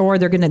off, or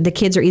the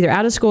kids are either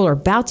out of school or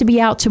about to be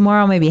out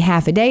tomorrow, maybe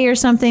half a day or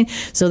something.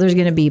 So there's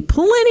going to be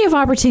plenty of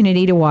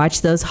opportunity to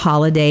watch those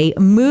holiday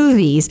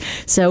movies.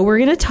 So we're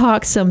going to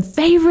talk some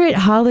favorite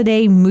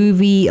holiday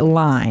movie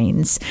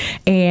lines.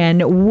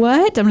 And I'm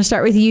going to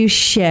start with you,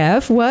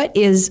 Chef. What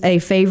is a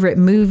favorite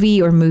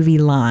movie or movie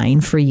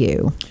line for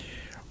you?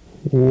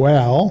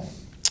 Well,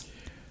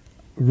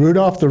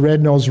 Rudolph the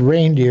Red-Nosed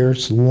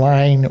Reindeer's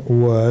line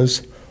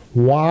was,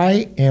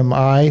 "Why am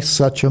I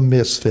such a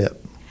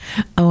misfit?"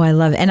 Oh, I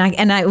love it. And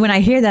I when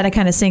I hear that, I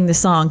kind of sing the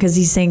song because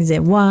he sings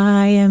it,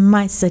 "Why am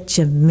I such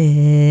a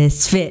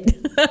misfit?"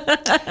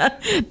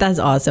 That's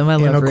awesome. I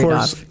love Rudolph. And of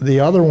course,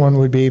 the other one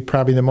would be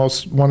probably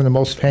one of the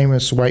most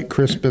famous, White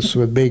Christmas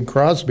with Bing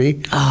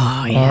Crosby.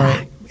 Oh,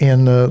 yeah.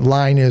 And the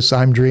line is,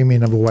 "I'm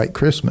dreaming of a white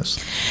Christmas."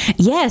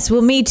 Yes,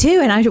 well, me too.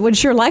 And I would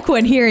sure like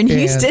one here in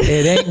Houston.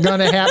 It ain't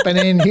going to happen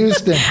in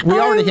Houston. We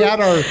already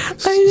had our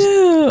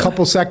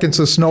couple seconds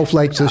of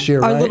snowflakes this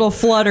year, Our right? little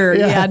flutter,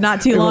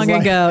 not too long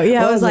ago.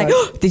 Yeah, I was like,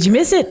 oh, did you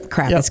miss it?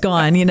 Crap, it's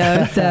gone, you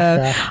know.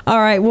 So, all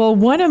right, well,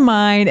 one of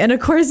mine, and of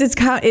course,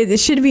 it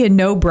should be a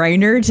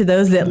no-brainer to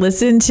those that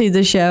listen to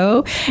the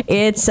show.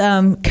 It's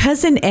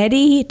Cousin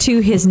Eddie to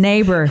his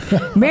neighbor.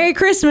 "Merry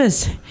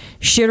Christmas.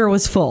 Shitter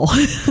was full."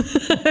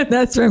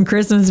 That's from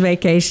Christmas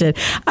Vacation.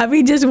 I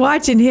mean, just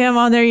watching him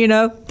on there, you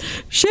know,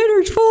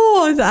 shitter's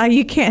full.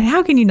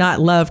 How can you not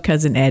love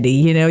Cousin Eddie?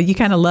 You know, you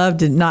kind of love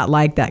to not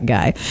like that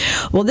guy.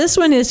 Well, this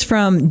one is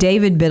from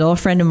David Biddle, a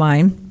friend of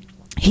mine.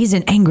 He's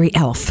an angry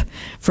elf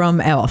from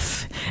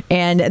Elf.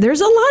 And there's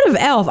a lot of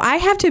Elf. I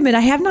have to admit, I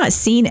have not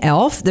seen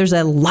Elf. There's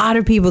a lot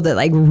of people that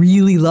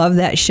really love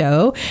that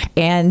show.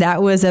 And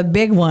that was a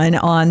big one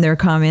on their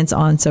comments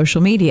on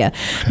social media.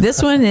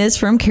 This one is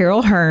from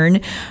Carol Hearn.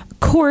 "Of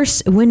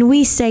course, when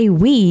we say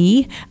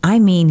we, I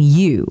mean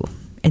you."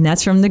 And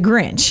that's from The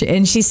Grinch.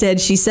 And she said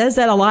she says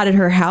that a lot at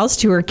her house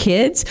to her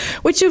kids,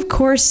 which of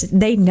course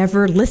they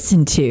never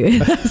listen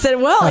to. I said,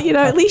 well, you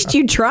know, at least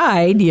you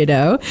tried, you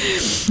know.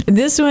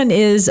 This one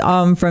is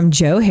from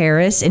Joe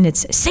Harris, and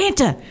it's,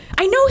 "Santa,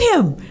 I know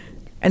him."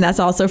 And that's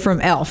also from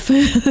Elf.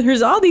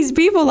 There's all these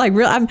people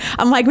I'm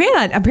like,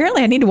 man,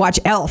 apparently I need to watch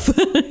Elf,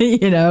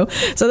 you know.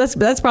 So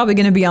that's probably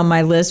going to be on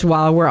my list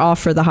while we're off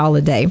for the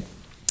holiday.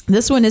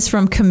 This one is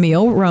from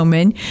Camille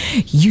Roman.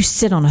 "You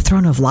sit on a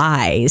throne of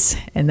lies."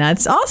 And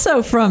that's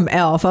also from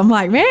Elf. I'm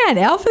like, man,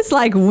 Elf is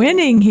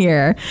winning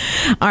here.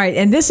 All right.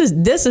 And this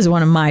is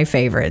one of my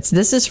favorites.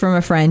 This is from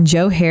a friend,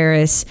 Joe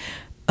Harris.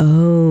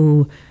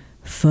 "Oh,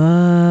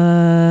 fudge."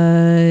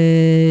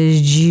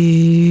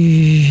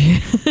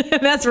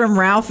 That's from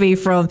Ralphie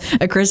from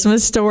A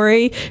Christmas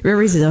Story.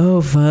 Remember, he says,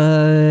 "Oh, fudge."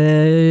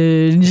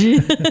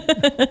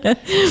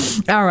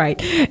 All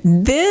right.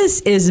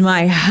 This is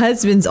my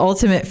husband's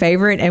ultimate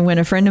favorite. And when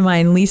a friend of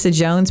mine, Lisa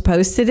Jones,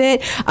 posted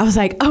it, I was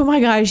like, oh my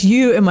gosh,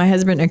 you and my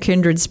husband are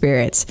kindred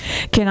spirits.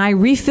 "Can I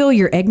refill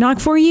your eggnog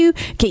for you?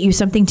 Get you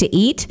something to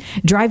eat?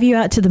 Drive you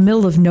out to the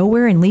middle of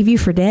nowhere and leave you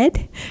for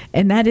dead?"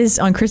 And that is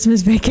on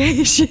Christmas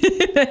Vacation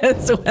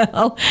as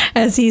well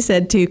as he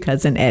said to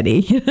Cousin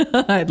Eddie.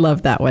 I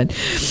love that one.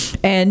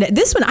 And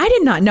this one I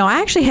did not know.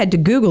 I actually had to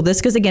Google this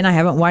because, again, I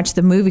haven't watched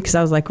the movie because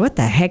I was like, what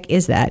the heck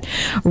is that?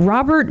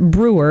 Robert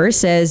Brewer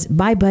says,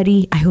 "Bye,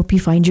 buddy. I hope you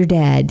find your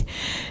dad.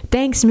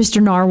 Thanks,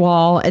 Mr.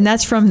 Narwhal." And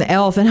that's from the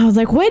Elf. And I was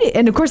like, what?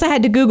 And of course I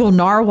had to Google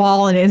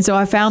Narwhal. And so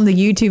I found the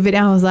YouTube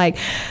video. I was like,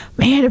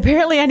 man,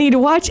 apparently I need to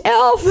watch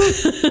Elf.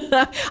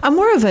 I'm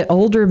more of an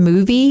older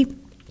movie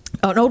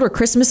an older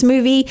Christmas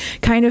movie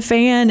kind of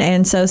fan,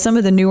 and so some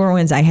of the newer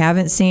ones I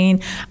haven't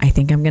seen. I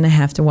think I'm going to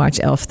have to watch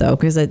Elf though,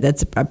 because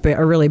that's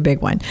a really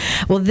big one.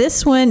 Well,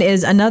 this one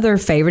is another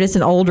favorite. It's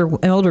an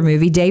older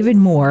movie. David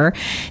Moore.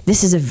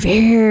 This is a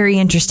very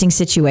interesting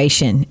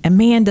situation. A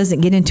man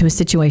doesn't get into a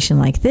situation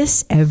like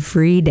this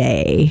every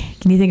day.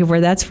 Can you think of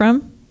where that's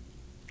from?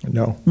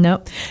 No.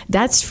 Nope.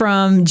 That's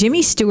from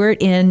Jimmy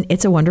Stewart in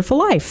It's a Wonderful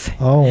Life.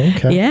 Oh,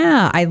 okay.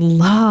 Yeah, I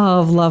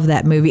love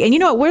that movie. And you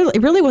know,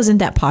 it really wasn't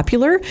that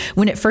popular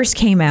when it first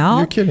came out.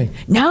 You're kidding.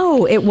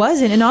 No, it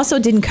wasn't. And also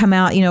didn't come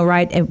out,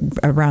 right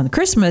around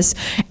Christmas.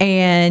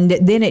 And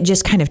then it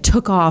just kind of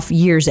took off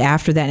years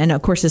after that. And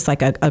of course, it's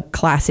like a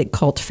classic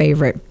cult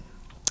favorite.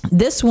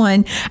 This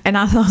one, and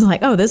I was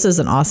like, oh, this is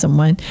an awesome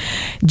one.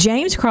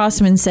 James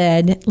Crossman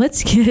said,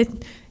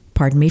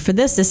 pardon me for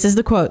this. This is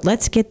the quote.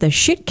 "Let's get the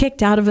shit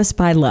kicked out of us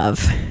by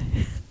love."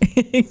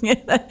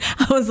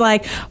 I was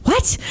like,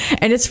 what?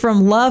 And it's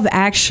from Love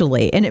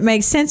Actually. And it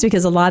makes sense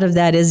because a lot of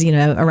that is,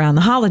 around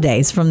the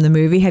holidays from the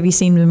movie. Have you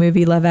seen the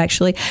movie Love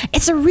Actually?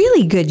 It's a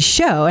really good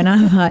show. And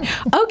I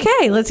thought,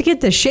 okay, let's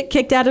get the shit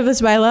kicked out of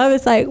us by love.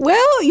 It's like,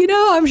 well,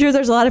 I'm sure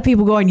there's a lot of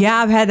people going, yeah,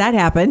 I've had that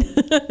happen,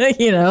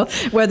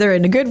 whether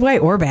in a good way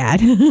or bad,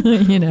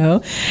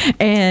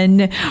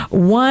 And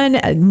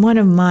one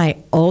of my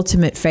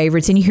ultimate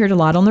favorites, and you hear it a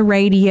lot on the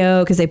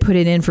radio because they put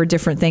it in for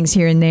different things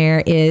here and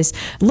there, is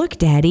 "Look,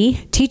 Daddy,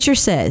 teacher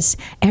says,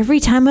 every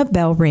time a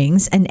bell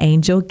rings, an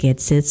angel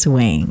gets its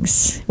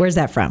wings." Where's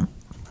that from?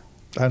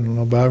 I don't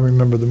know, but I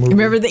remember the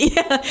movie.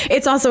 Yeah.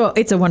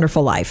 It's a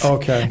Wonderful Life.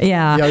 Okay.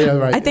 Yeah. Yeah,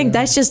 right. I think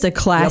that's just a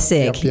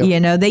classic.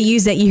 Yep. They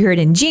use that. You hear it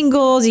in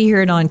jingles, you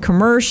hear it on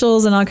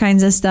commercials and all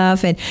kinds of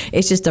stuff. And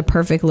it's just a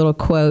perfect little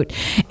quote.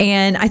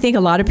 And I think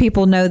a lot of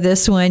people know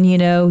this one,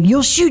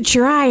 "You'll shoot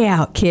your eye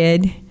out,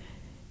 kid." Do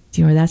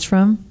you know where that's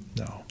from?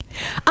 No.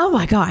 Oh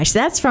my gosh.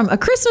 That's from A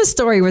Christmas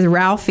Story with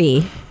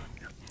Ralphie.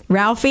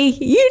 Ralphie,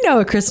 do you know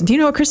A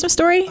Christmas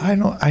Story? I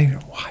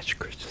don't watch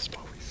Christmas movies.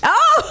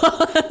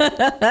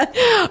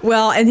 Oh,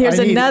 well, and here's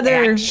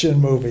another action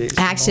movies.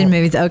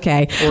 Movies,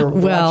 okay. Or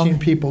watching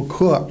people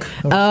cook.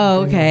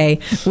 Oh, okay.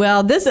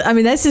 Well, that's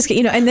just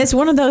and that's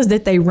one of those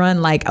that they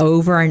run like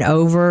over and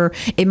over.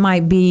 It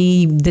might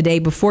be the day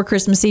before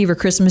Christmas Eve or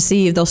Christmas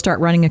Eve. They'll start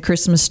running A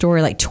Christmas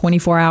Story like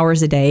 24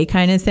 hours a day,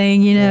 kind of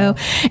thing, Yeah.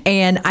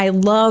 And I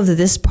love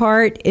this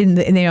part.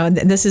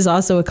 This is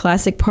also a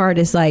classic part.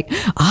 It's like,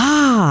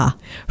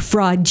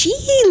 fragile.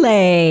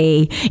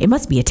 It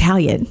must be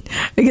Italian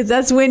because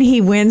that's when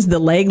he wins the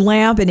leg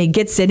lamp and he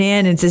gets it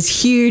in, and it's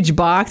this huge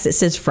box that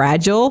says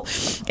fragile.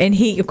 And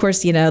he, of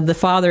course, the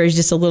father is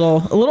just a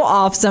little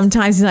off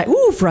sometimes. He's like,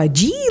 "Ooh,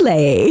 fragile."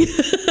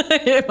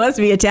 It must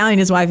be Italian.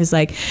 His wife is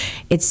like,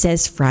 "It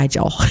says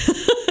fragile."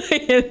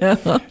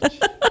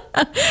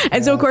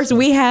 And so, of course,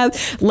 we have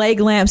leg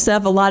lamp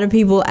stuff. A lot of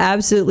people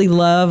absolutely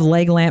love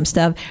leg lamp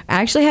stuff.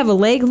 I actually have a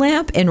leg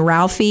lamp, and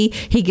Ralphie,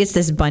 he gets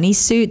this bunny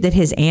suit that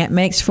his aunt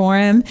makes for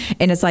him,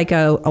 and it's like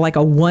a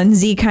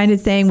onesie kind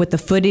of thing with the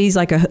footies,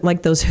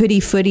 like those hoodie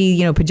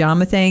footy,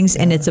 pajama things,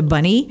 and it's a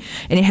bunny,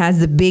 and it has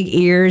the big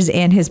ears,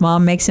 and his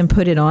mom makes him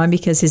put it on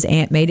because his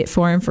aunt made it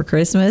for him for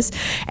Christmas,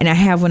 and I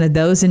have one of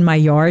those in my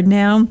yard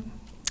now.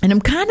 And I'm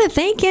kind of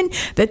thinking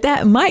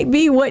that might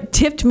be what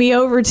tipped me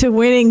over to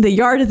winning the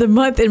Yard of the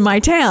Month in my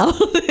town.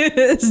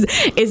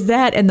 is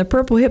that and the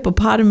purple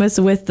hippopotamus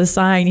with the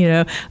sign,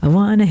 "I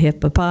want a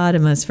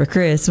hippopotamus for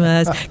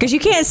Christmas." Because you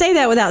can't say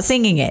that without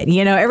singing it.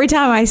 Every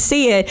time I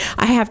see it,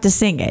 I have to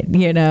sing it.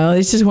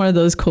 It's just one of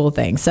those cool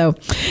things. So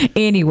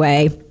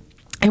anyway.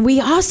 And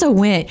we also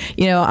went,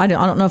 I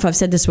don't know if I've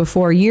said this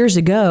before, years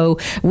ago,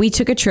 we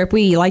took a trip.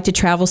 We like to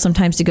travel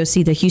sometimes to go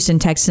see the Houston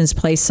Texans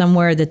play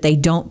somewhere that they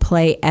don't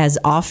play as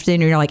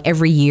often, like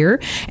every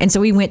year. And so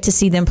we went to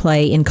see them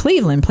play in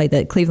Cleveland, play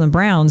the Cleveland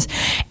Browns.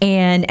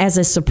 And as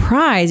a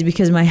surprise,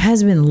 because my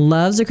husband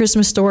loves A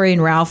Christmas Story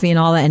and Ralphie and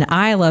all that, and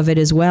I love it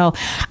as well,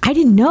 I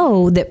didn't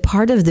know that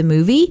part of the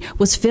movie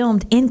was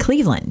filmed in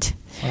Cleveland.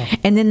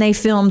 And then they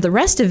filmed the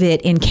rest of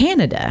it in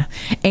Canada.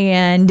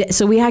 And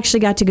so we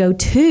actually got to go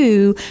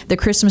to the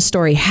Christmas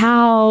Story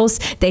house.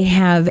 They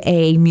have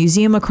a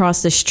museum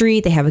across the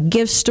street. They have a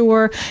gift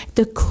store.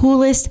 The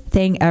coolest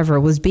thing ever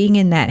was being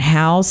in that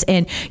house.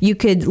 And you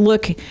could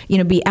look,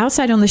 be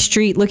outside on the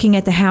street looking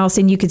at the house,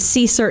 and you could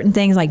see certain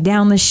things like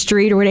down the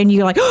street or whatever. And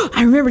you're like, "Oh,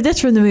 I remember this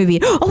from the movie.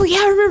 Oh, yeah,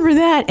 I remember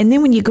that." And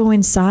then when you go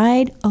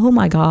inside, oh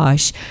my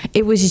gosh,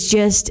 it was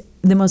just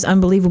the most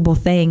unbelievable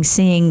thing,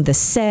 seeing the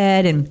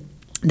set and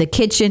the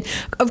kitchen.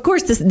 Of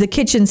course, the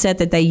kitchen set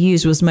that they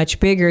used was much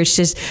bigger. It's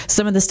just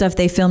some of the stuff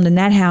they filmed in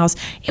that house,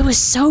 it was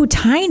so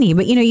tiny.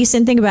 But, you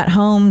think about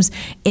homes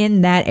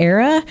in that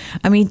era.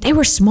 I mean, they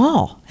were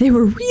small. They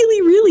were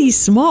really, really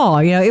small.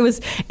 It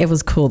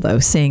was cool, though,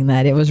 seeing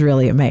that. It was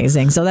really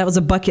amazing. So that was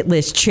a bucket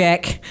list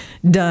check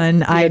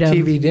done item.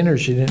 TV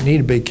dinners, you didn't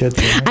need a big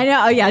kitchen. Right? I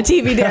know. Oh, yeah,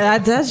 TV dinner.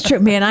 That's true.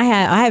 Man, I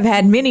have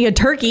had many a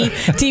turkey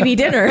TV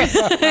dinner,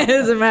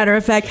 as a matter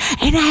of fact.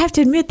 And I have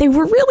to admit, they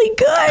were really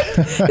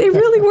good. They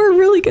really were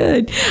really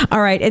good.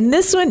 All right. And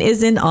this one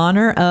is in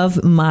honor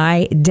of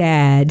my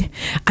dad.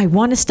 I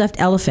want a stuffed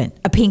elephant,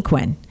 a pink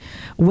one.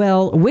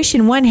 Well, wish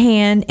in one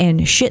hand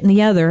and shit in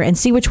the other and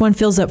see which one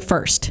fills up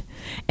first.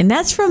 And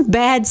that's from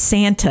Bad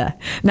Santa.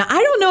 Now,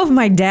 I don't know if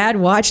my dad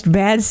watched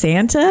Bad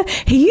Santa.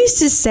 He used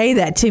to say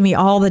that to me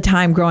all the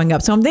time growing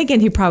up. So I'm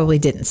thinking he probably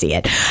didn't see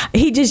it.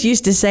 He just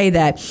used to say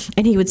that.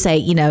 And he would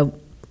say,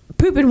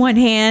 poop in one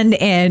hand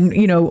and,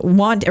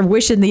 want or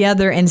wish in the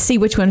other and see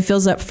which one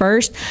fills up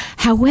first.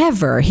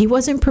 However, he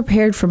wasn't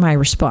prepared for my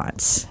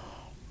response.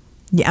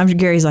 Yeah,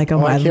 Gary's like,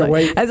 I can't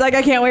wait. I was like,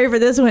 I can't wait for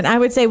this one. I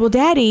would say, well,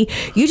 Daddy,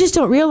 you just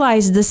don't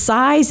realize the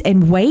size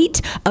and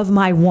weight of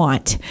my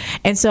want.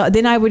 And so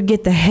then I would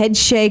get the head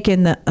shake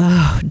and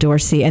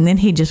Dorci, and then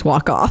he'd just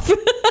walk off.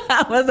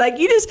 I was like,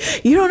 you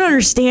don't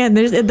understand.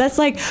 That's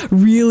like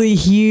really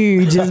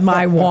huge is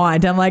my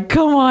want. I'm like,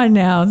 come on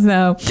now.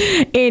 So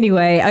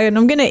anyway,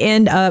 I'm going to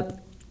end up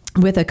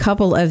with a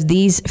couple of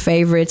these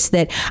favorites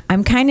that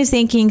I'm kind of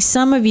thinking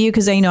some of you,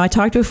 because I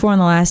talked before in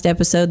the last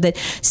episode that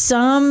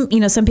some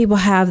people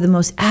have the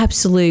most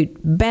absolute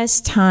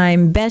best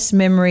time, best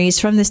memories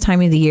from this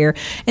time of the year.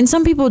 And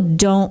some people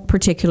don't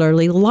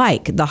particularly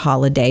like the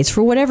holidays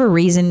for whatever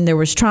reason. There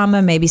was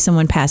trauma, maybe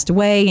someone passed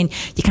away, and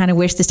you kind of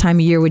wish this time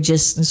of year would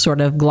just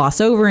sort of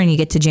gloss over and you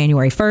get to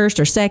January 1st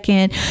or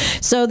 2nd.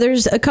 So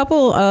there's a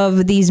couple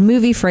of these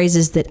movie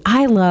phrases that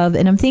I love,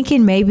 and I'm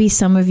thinking maybe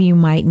some of you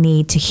might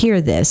need to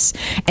hear this.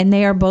 And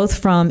they are both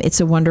from It's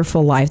a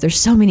Wonderful Life. There's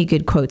so many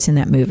good quotes in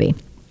that movie.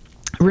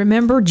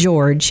 Remember,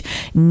 George,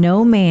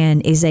 no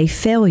man is a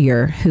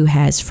failure who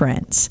has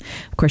friends.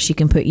 Of course, you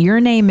can put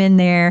your name in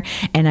there,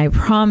 and I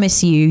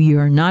promise you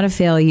are not a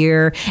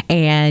failure,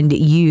 and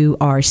you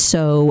are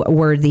so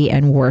worthy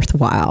and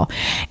worthwhile.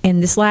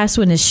 And this last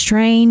one is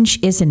strange,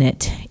 isn't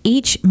it?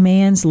 Each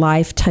man's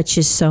life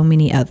touches so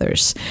many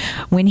others.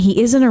 When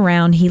he isn't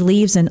around, he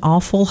leaves an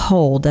awful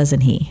hole,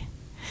 doesn't he?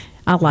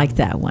 I like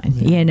that one,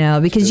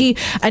 because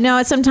I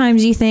know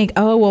sometimes you think,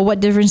 oh, well, what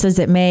difference does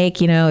it make,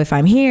 if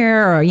I'm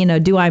here or,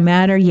 do I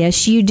matter?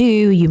 Yes, you do.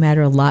 You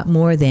matter a lot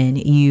more than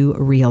you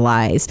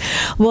realize.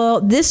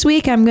 Well, this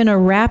week I'm going to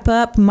wrap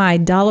up my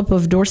dollop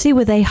of Dorci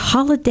with a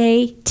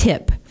holiday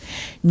tip.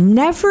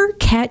 Never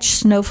catch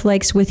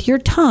snowflakes with your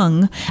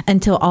tongue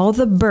until all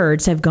the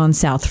birds have gone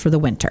south for the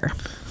winter.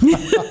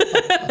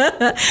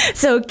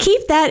 So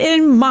keep that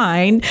in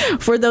mind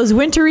for those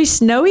wintry,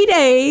 snowy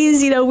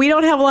days. We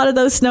don't have a lot of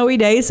those snowy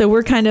days, so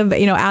we're kind of,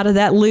 out of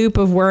that loop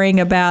of worrying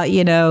about,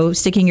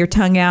 sticking your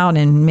tongue out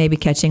and maybe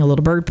catching a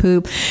little bird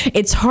poop.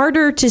 It's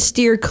harder to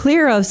steer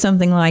clear of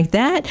something like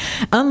that,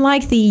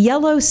 unlike the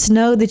yellow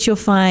snow that you'll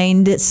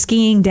find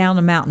skiing down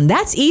a mountain.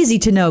 That's easy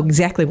to know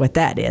exactly what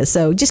that is.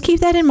 So just keep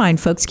that in mind,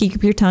 folks.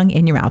 Keep your tongue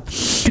in your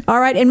mouth.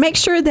 All right, and make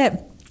sure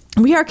that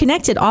we are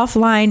connected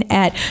offline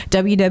at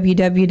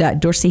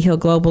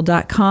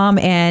www.dorcihillglobal.com,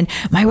 and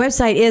my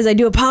website is, I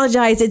do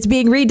apologize, it's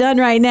being redone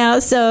right now,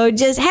 so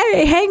just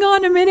hang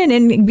on a minute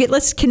and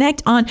let's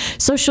connect on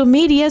social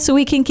media so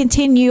we can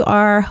continue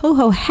our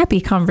happy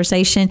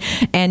conversation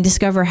and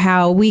discover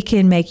how we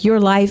can make your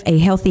life a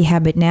healthy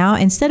habit now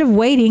instead of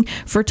waiting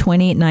for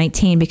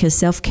 2019, because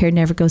self-care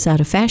never goes out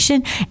of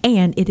fashion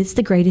and it is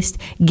the greatest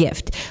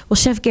gift. Well,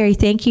 Chef Gary,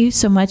 thank you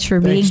so much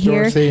for being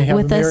here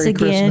with us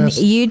again.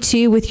 Christmas. You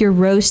too, with your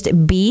roast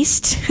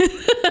beast.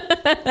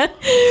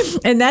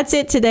 And that's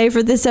it today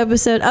for this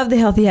episode of the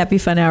Healthy Happy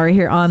Fun Hour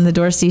here on the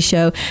Dorci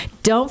Show.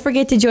 Don't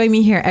forget to join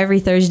me here every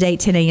Thursday,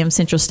 10 a.m.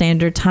 Central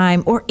Standard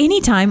Time, or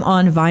anytime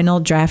on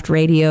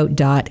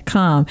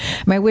vinyldraftradio.com.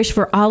 My wish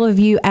for all of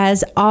you,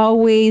 as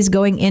always,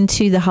 going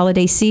into the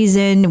holiday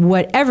season,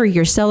 whatever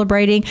you're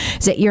celebrating,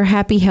 is that you're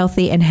happy,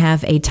 healthy, and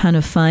have a ton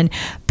of fun.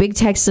 Big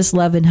Texas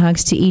love and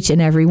hugs to each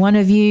and every one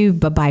of you.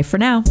 Bye-bye for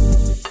now.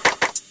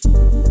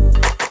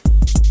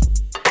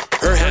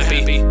 Her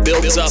happy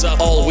builds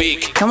up all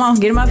week. Come on,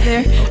 get them up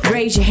there.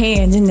 Raise your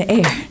hands in the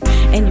air.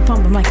 And you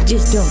pump them like you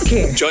just don't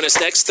care. Join us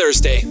next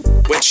Thursday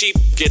when she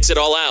gets it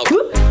all out.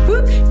 Whoop,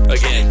 whoop.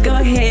 Again. Go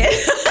ahead.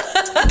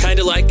 Kind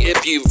of like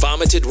if you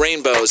vomited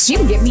rainbows. You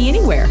can get me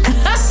anywhere.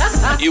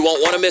 You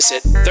won't want to miss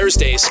it.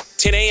 Thursdays,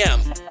 10 a.m.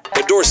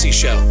 The Dorci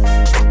Show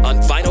on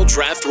Vinyl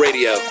Draft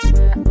Radio.